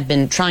 Musk had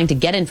been trying to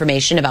get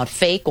information about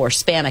fake or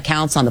spam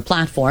accounts on the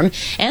platform,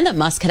 and that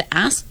Musk had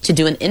asked to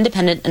do an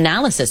independent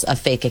analysis of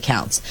fake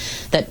accounts.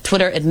 That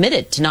Twitter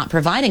admitted to not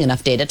providing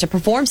enough data to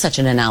perform such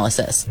an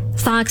analysis.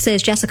 Fox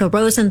says Jessica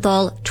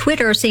Rosenthal,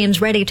 Twitter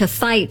seems ready to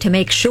fight to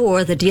make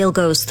sure the deal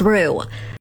goes through.